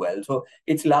to do well. So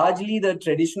it's largely the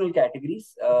traditional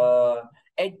categories.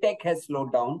 EdTech has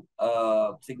slowed down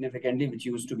significantly, which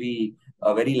used to be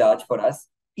very large for us.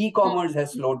 E-commerce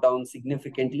has slowed down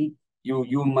significantly.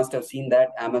 You must have seen that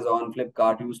Amazon,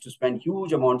 Flipkart used to spend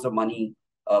huge amounts of money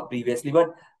previously, but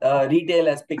retail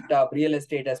has picked up, real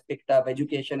estate has picked up,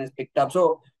 education has picked up.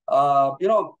 So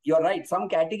you're right. Some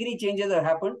category changes have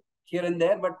happened here and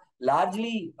there, but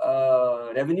largely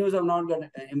revenues have not got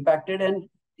impacted, and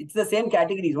it's the same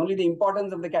categories. Only the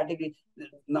importance of the category,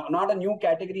 not a new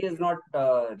category has not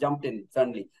jumped in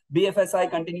suddenly.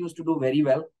 BFSI continues to do very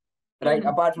well, right?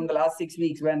 Apart from the last 6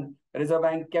 weeks when Reserve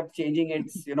Bank kept changing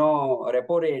its,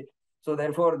 repo rate. So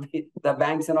therefore, the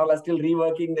banks and all are still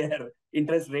reworking their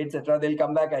interest rates, etc. They'll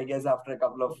come back, I guess, after a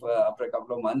couple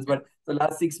of months. But the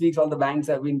last 6 weeks, all the banks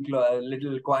have been a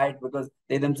little quiet because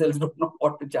they themselves don't know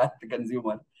what to charge the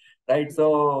consumer, right?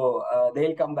 So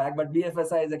they'll come back. But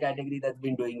BFSI is a category that's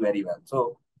been doing very well.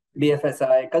 So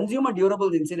BFSI, consumer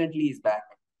durables, incidentally, is back.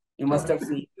 You must have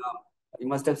seen. You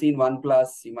must have seen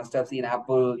OnePlus. You must have seen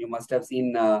Apple. You must have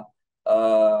seen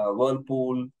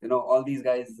Whirlpool. All these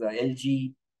guys.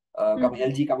 LG.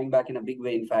 LG coming back in a big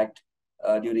way. In fact,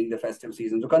 during the festive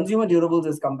season, so consumer durables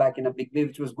has come back in a big way,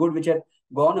 which was good, which had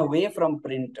gone away from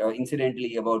print,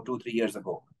 incidentally, about 2-3 years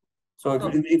ago. So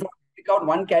if I pick out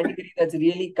one category that's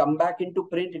really come back into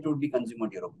print, it would be consumer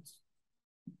durables.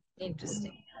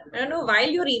 Interesting. I don't know, while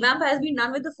your revamp has been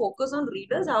done with the focus on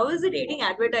readers, how is it aiding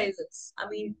advertisers? I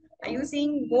mean, are you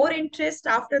seeing more interest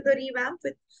after the revamp?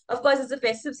 Of course, it's a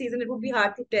festive season, it would be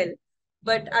hard to tell.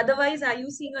 But otherwise, are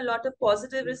you seeing a lot of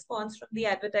positive response from the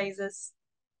advertisers?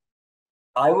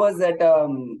 I was at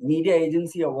media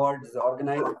agency awards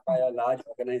organized by a large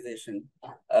organization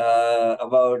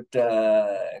about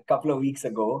a couple of weeks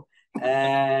ago.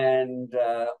 And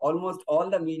almost all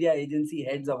the media agency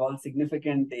heads of all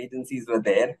significant agencies were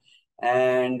there.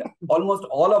 And almost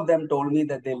all of them told me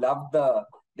that they loved the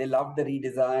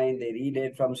redesign. They read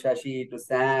it from Shashi to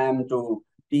Sam to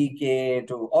PK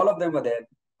to all of them were there,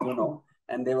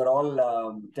 and they were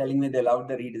all telling me they loved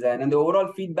the redesign. And the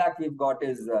overall feedback we've got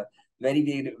is very,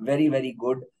 very, very, very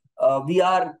good. We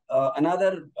are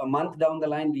another month down the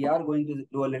line, we are going to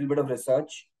do a little bit of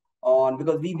research on,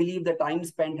 because we believe the time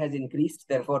spent has increased.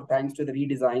 Therefore, thanks to the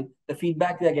redesign, the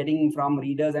feedback we are getting from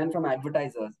readers and from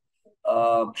advertisers.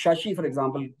 Shashi, for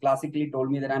example, classically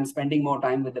told me that I'm spending more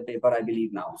time with the paper, I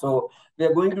believe now. So we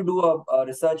are going to do a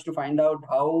research to find out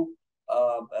how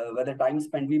whether time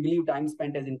spent, we believe time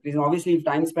spent has increased. And obviously, if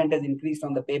time spent has increased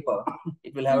on the paper,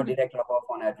 it will have a direct rub-off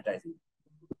on advertising.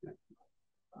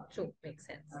 True, makes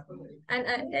sense.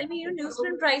 And tell me,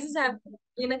 newsprint prices have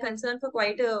been a concern for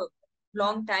quite a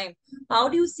long time. How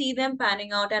do you see them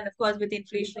panning out? And of course, with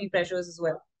inflationary pressures as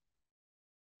well.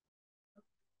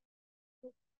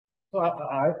 So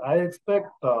I expect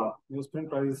newsprint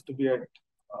prices to be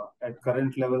at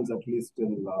current levels at least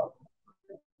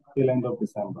till end of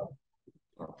December.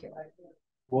 Okay.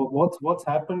 What's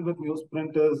happened with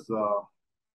newsprint is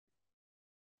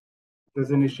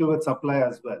there's an issue with supply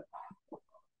as well.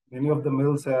 Many of the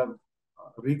mills have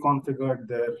reconfigured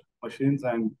their machines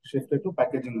and shifted to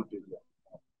packaging material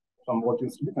from what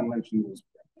used to be conventional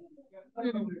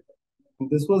newsprint.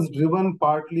 This was driven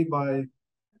partly by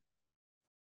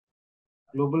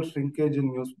global shrinkage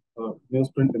in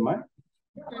newsprint demand,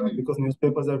 because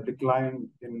newspapers have declined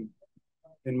in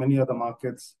many other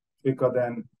markets quicker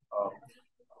than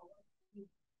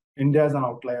India is an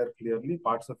outlier, clearly.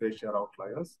 Parts of Asia are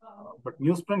outliers. But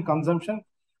newsprint consumption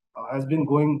has been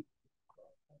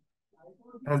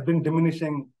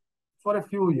diminishing for a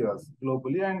few years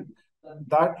globally, and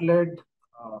that led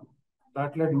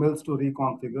mills to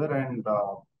reconfigure, and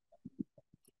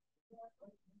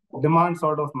demand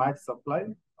sort of match supply.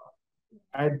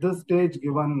 At this stage,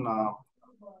 given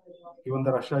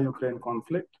the Russia-Ukraine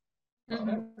conflict,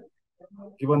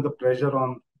 given the pressure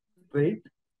on freight,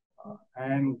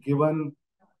 and given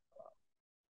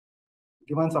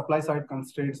supply side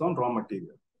constraints on raw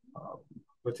material,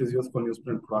 which is used for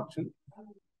newsprint production,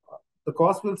 the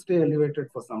cost will stay elevated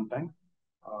for some time.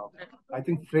 I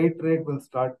think freight rate will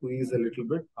start to ease a little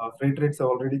bit. Freight rates have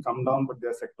already come down, but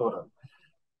they're sectoral.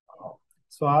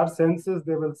 So our sense is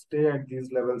they will stay at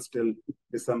these levels till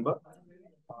December.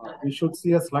 We should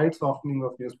see a slight softening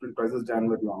of newsprint prices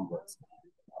January onwards.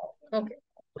 Okay.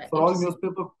 For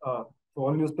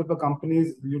all newspaper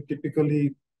companies, you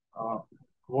typically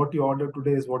what you order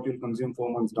today is what you'll consume 4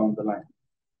 months down the line.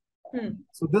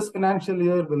 So this financial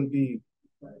year will be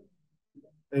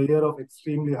a year of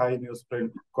extremely high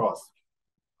newsprint cost,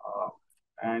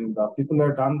 and people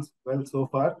have done well so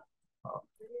far.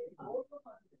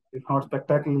 If not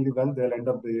spectacularly well, they'll end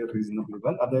up the year reasonably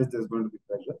well. Otherwise, there's going to be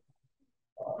pressure.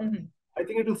 I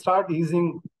think it will start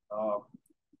easing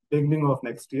beginning of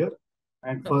next year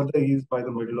and further ease by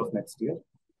the middle of next year.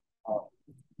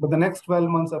 But the next 12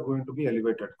 months are going to be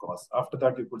elevated costs. After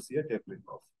that, you could see a tapering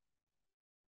off.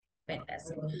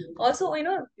 Fantastic. Also,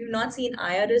 you've not seen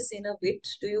IRS in a bit.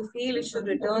 Do you feel it should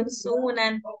return soon,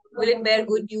 and will it bear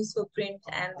good news for print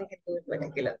and the Hindu in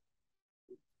particular?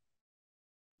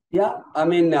 Yeah, I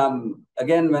mean,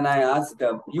 again, when I asked,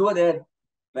 you were there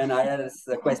when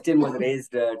IRS question was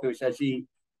raised to Shashi,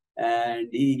 and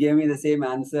he gave me the same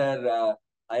answer.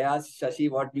 I asked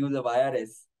Shashi what news of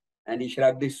IRS, and he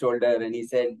shrugged his shoulder and he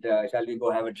said, "Shall we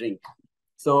go have a drink?"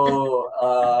 So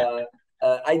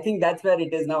I think that's where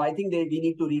it is now. I think we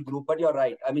need to regroup. But you're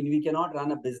right. I mean, we cannot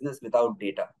run a business without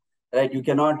data, right? You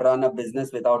cannot run a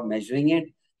business without measuring it.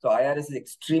 So IRS is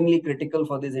extremely critical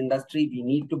for this industry. We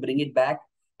need to bring it back.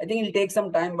 I think it'll take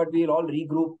some time, but we'll all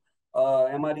regroup.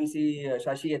 MREC,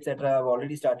 Shashi, etc. have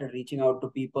already started reaching out to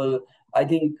people. I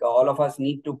think all of us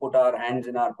need to put our hands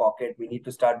in our pocket. We need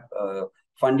to start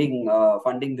funding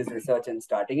this research and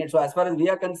starting it. So as far as we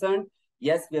are concerned,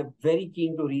 yes, we are very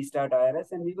keen to restart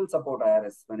IRS, and we will support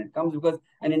IRS when it comes, because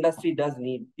an industry does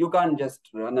need. You can't just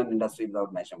run an industry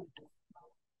without measurement.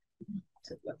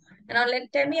 Super. And now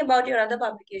tell me about your other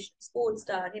publications, Sports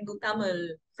Star, Hindu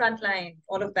Tamil, Frontline,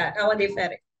 all of that. How are they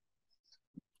faring?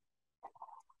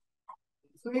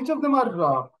 So each of them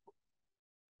are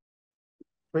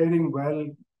faring well,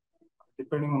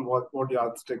 depending on what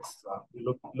yardsticks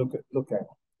you look at.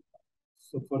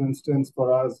 So, for instance,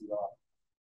 for us,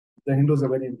 the Hindu is a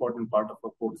very important part of our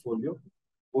portfolio,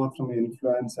 both from an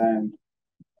influence and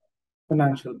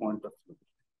financial point of view.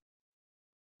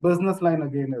 Business line,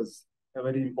 again, is a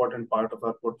very important part of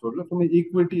our portfolio from an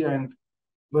equity and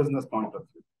business point of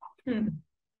view.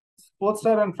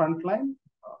 Sportstar and Frontline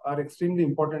are extremely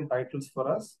important titles for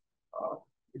us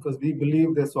because we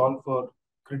believe they solve for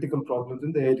critical problems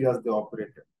in the areas they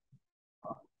operate in.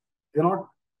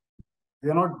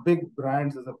 They're not big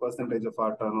brands as a percentage of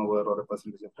our turnover or a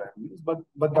percentage of revenues,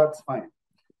 but that's fine.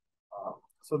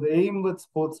 So the aim with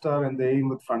Sportstar and the aim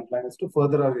with Frontline is to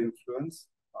further our influence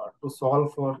to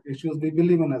solve for issues we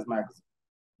believe in as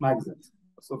magazines.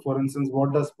 So, for instance,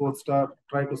 what does Sportstar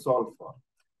try to solve for?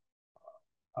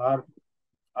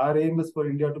 Our aim is for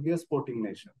India to be a sporting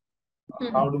nation.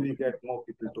 How do we get more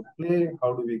people to play?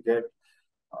 How do we get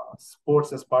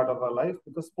sports as part of our life?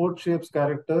 Because sport shapes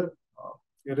character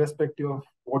irrespective of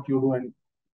what you do and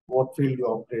what field you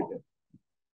operate in.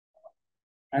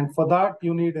 And for that,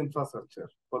 you need infrastructure.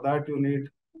 For that, you need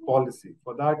policy.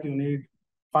 For that, you need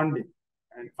funding.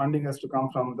 And funding has to come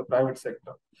from the private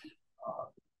sector.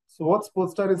 So what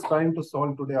Sportstar is trying to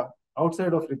solve today,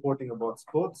 outside of reporting about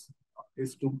sports,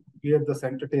 is to be at the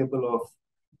center table of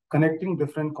connecting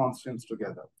different constituents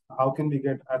together. How can we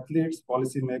get athletes,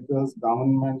 policymakers,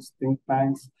 governments, think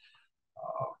tanks,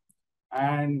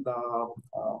 and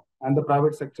the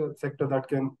private sector that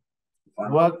can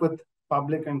work with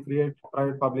public and create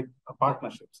private-public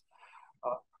partnerships.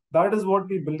 That is what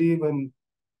we believe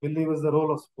is the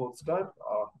role of Sportstar.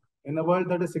 In a world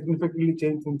that has significantly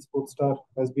changed since Sportstar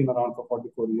has been around for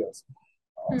 44 years.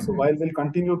 So while we'll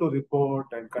continue to report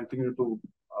and continue to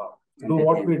do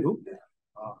what we do,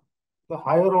 the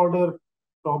higher order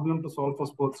problem to solve for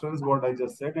Sportstar is what I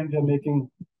just said, and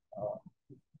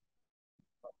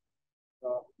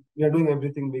we are doing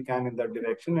everything we can in that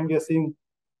direction, and we are seeing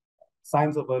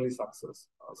signs of early success.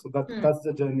 So that's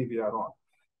the journey we are on.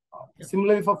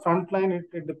 Similarly, for Frontline,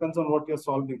 it depends on what you're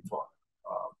solving for.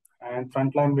 And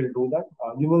Frontline will do that.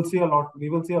 We will see a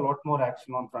lot more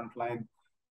action on Frontline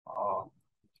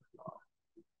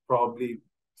probably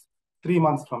 3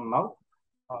 months from now.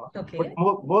 But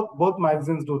both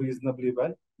magazines do reasonably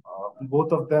well.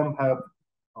 Both of them have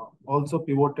also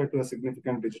pivoted to a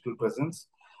significant digital presence.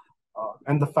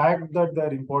 And the fact that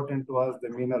they're important to us, they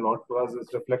mean a lot to us, is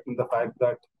reflecting the fact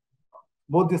that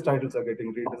both these titles are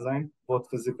getting redesigned, both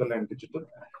physical and digital.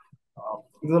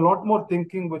 There's a lot more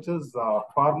thinking, which is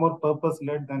far more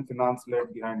purpose-led than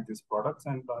finance-led behind these products.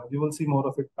 And you will see more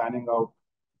of it panning out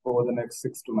over the next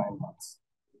 6 to 9 months.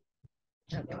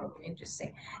 Okay,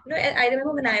 interesting. I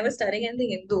remember when I was studying in the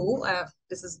Hindu,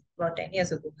 this is about 10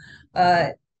 years ago,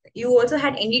 you also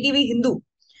had NDTV Hindu,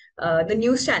 the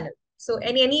news channel. So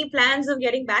any plans of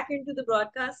getting back into the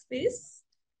broadcast space?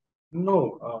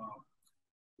 No.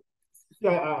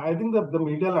 I think that the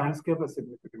media landscape has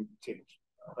significantly changed,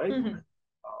 right?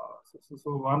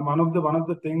 So one of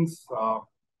the things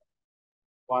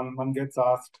one gets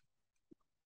asked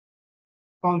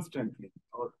constantly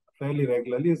or fairly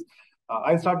regularly is,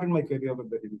 I started my career with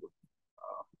the Hindu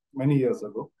many years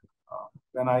ago.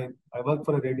 Then I worked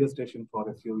for a radio station for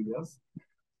a few years.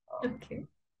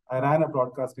 I ran a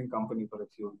broadcasting company for a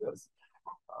few years.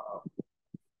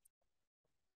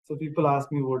 So people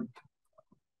ask me, would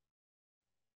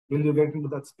will you get into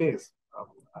that space?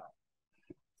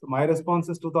 So my response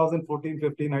is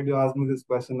 2014-15, had you asked me this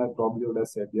question, I probably would have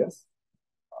said yes.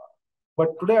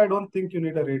 But today, I don't think you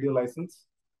need a radio license.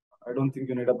 I don't think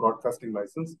you need a broadcasting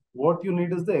license. What you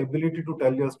need is the ability to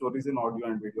tell your stories in audio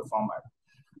and video format.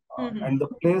 And the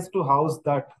place to house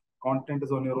that content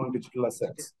is on your own digital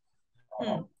assets.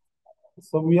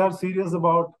 So we are serious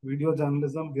about video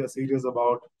journalism. We are serious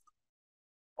about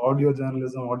audio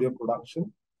journalism, audio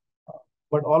production.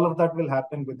 But all of that will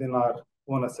happen within our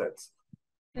own assets.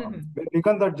 We've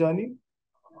begun that journey.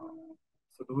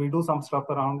 So do we do some stuff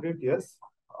around it? Yes.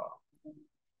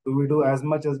 Do we do as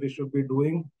much as we should be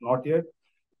doing? Not yet.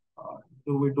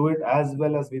 Do we do it as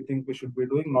well as we think we should be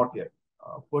doing? Not yet.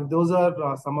 But those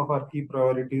are some of our key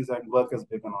priorities, and work has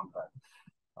begun on that.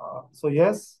 So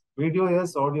yes, video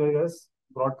yes, audio yes,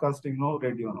 broadcasting no,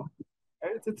 radio no.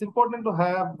 It's important to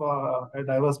have a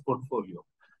diverse portfolio.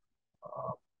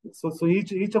 So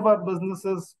each of our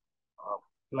businesses,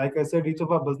 like I said, each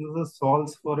of our businesses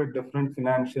solves for a different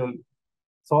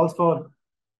solves for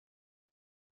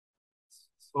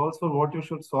what you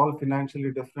should solve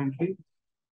financially differently,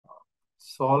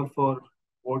 solve for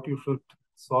what you should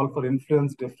solve for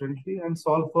influence differently, and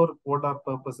solve for what our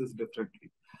purpose is differently.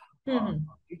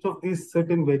 Each of these sit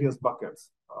in various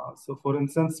buckets. So for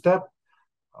instance,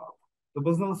 the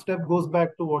business step goes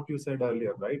back to what you said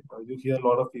earlier, right? You hear a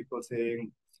lot of people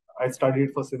saying, I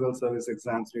studied for civil service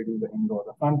exams reading the Hindu or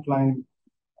the frontline.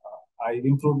 I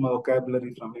improved my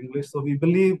vocabulary from English. So we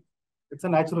believe it's a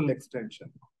natural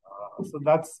extension. So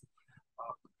that's,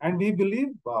 and we believe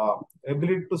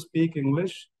ability to speak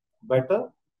English better,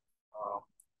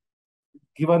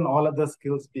 given all other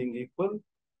skills being equal,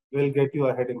 will get you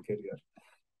ahead in career.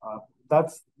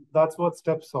 That's what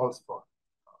STEP solves for.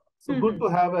 So good to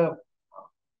have a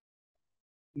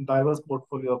diverse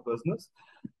portfolio of business,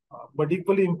 but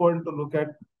equally important to look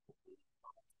at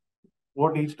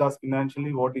what each does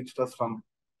financially, what each does from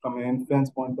an influence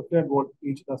point of view, and what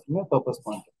each does from a purpose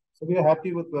point of view. So we are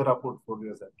happy with where our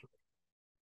portfolio is at today.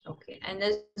 Okay, and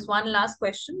there's one last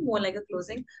question, more like a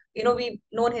closing. We've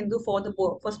known Hindu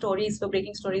for stories, for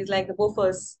breaking stories like the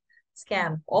Bofors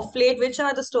scam. Of late, which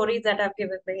are the stories that have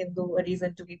given the Hindu a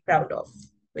reason to be proud of,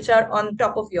 which are on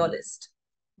top of your list?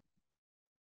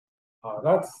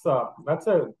 That's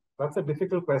a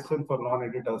difficult question for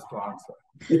non-editors to answer.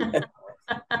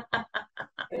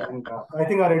 And I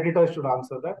think our editors should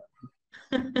answer that.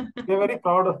 We're very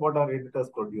proud of what our editors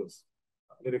produce.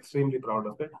 We're extremely proud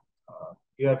of it.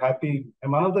 We are happy.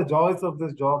 And one of the joys of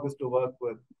this job is to work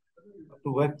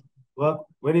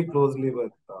very closely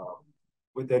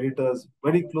with editors,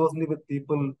 very closely with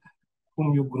people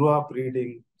whom you grew up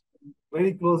reading,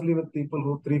 very closely with people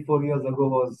who 3-4 years ago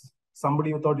was somebody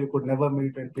you thought you could never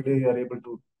meet, and today you are able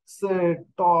to sit,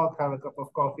 talk, have a cup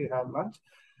of coffee, have lunch.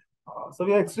 So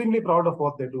we are extremely proud of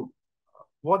what they do.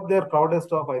 What they're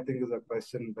proudest of, I think, is a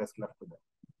question best left to them.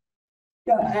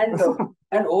 Yeah,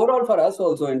 and overall for us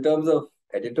also in terms of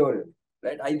editorial,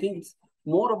 right? I think it's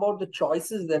more about the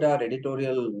choices that our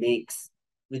editorial makes,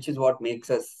 which is what makes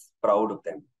us proud of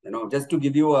them. Just to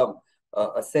give you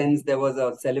a sense, there was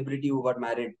a celebrity who got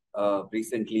married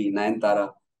recently,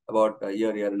 Nayanthara, about a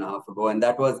year and a half ago, and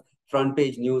that was front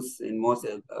page news in most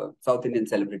South Indian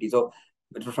celebrities. So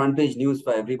it was front page news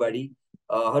for everybody.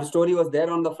 Her story was there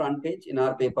on the front page in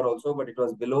our paper also, but it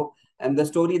was below. And the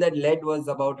story that led was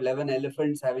about 11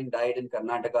 elephants having died in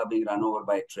Karnataka being run over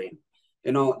by a train.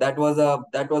 That was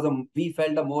we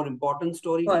felt a more important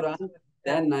story to run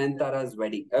than Nayanthara's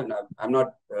wedding. I'm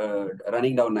not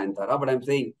running down Nayanthara, but I'm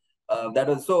saying that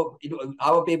was so.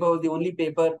 Our paper was the only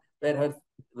paper where her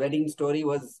wedding story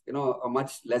was, a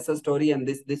much lesser story, and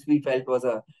this we felt was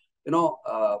a,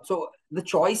 so the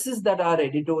choices that our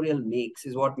editorial makes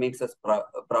is what makes us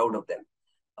proud of them.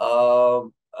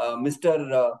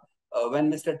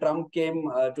 When Mr. Trump came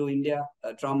to India,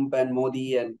 Trump and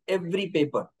Modi and every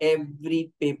paper,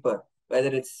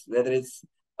 whether it's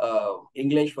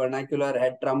English vernacular,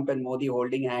 had Trump and Modi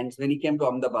holding hands. When he came to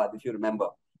Ahmedabad, if you remember,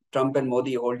 Trump and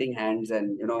Modi holding hands,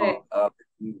 and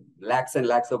lakhs and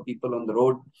lakhs of people on the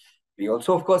road. We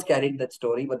also, of course, carried that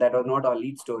story, but that was not our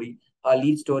lead story. Our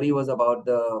lead story was about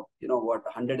the,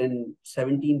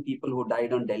 117 people who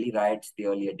died on Delhi riots the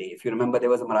earlier day. If you remember, there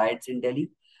was some riots in Delhi,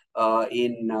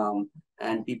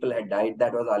 and people had died.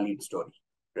 That was our lead story,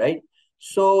 right?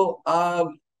 So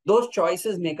those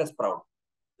choices make us proud.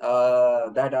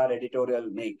 That our editorial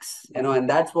makes, and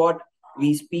that's what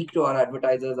we speak to our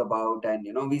advertisers about, and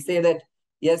we say that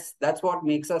yes, that's what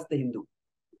makes us the Hindu.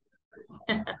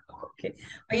 Okay.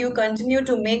 You continue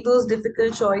to make those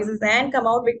difficult choices and come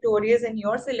out victorious in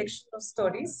your selection of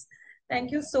stories.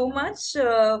 Thank you so much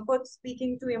for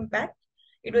speaking to Impact.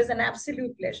 It was an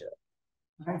absolute pleasure.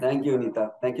 Thank you,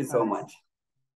 Neeta. Thank you so much.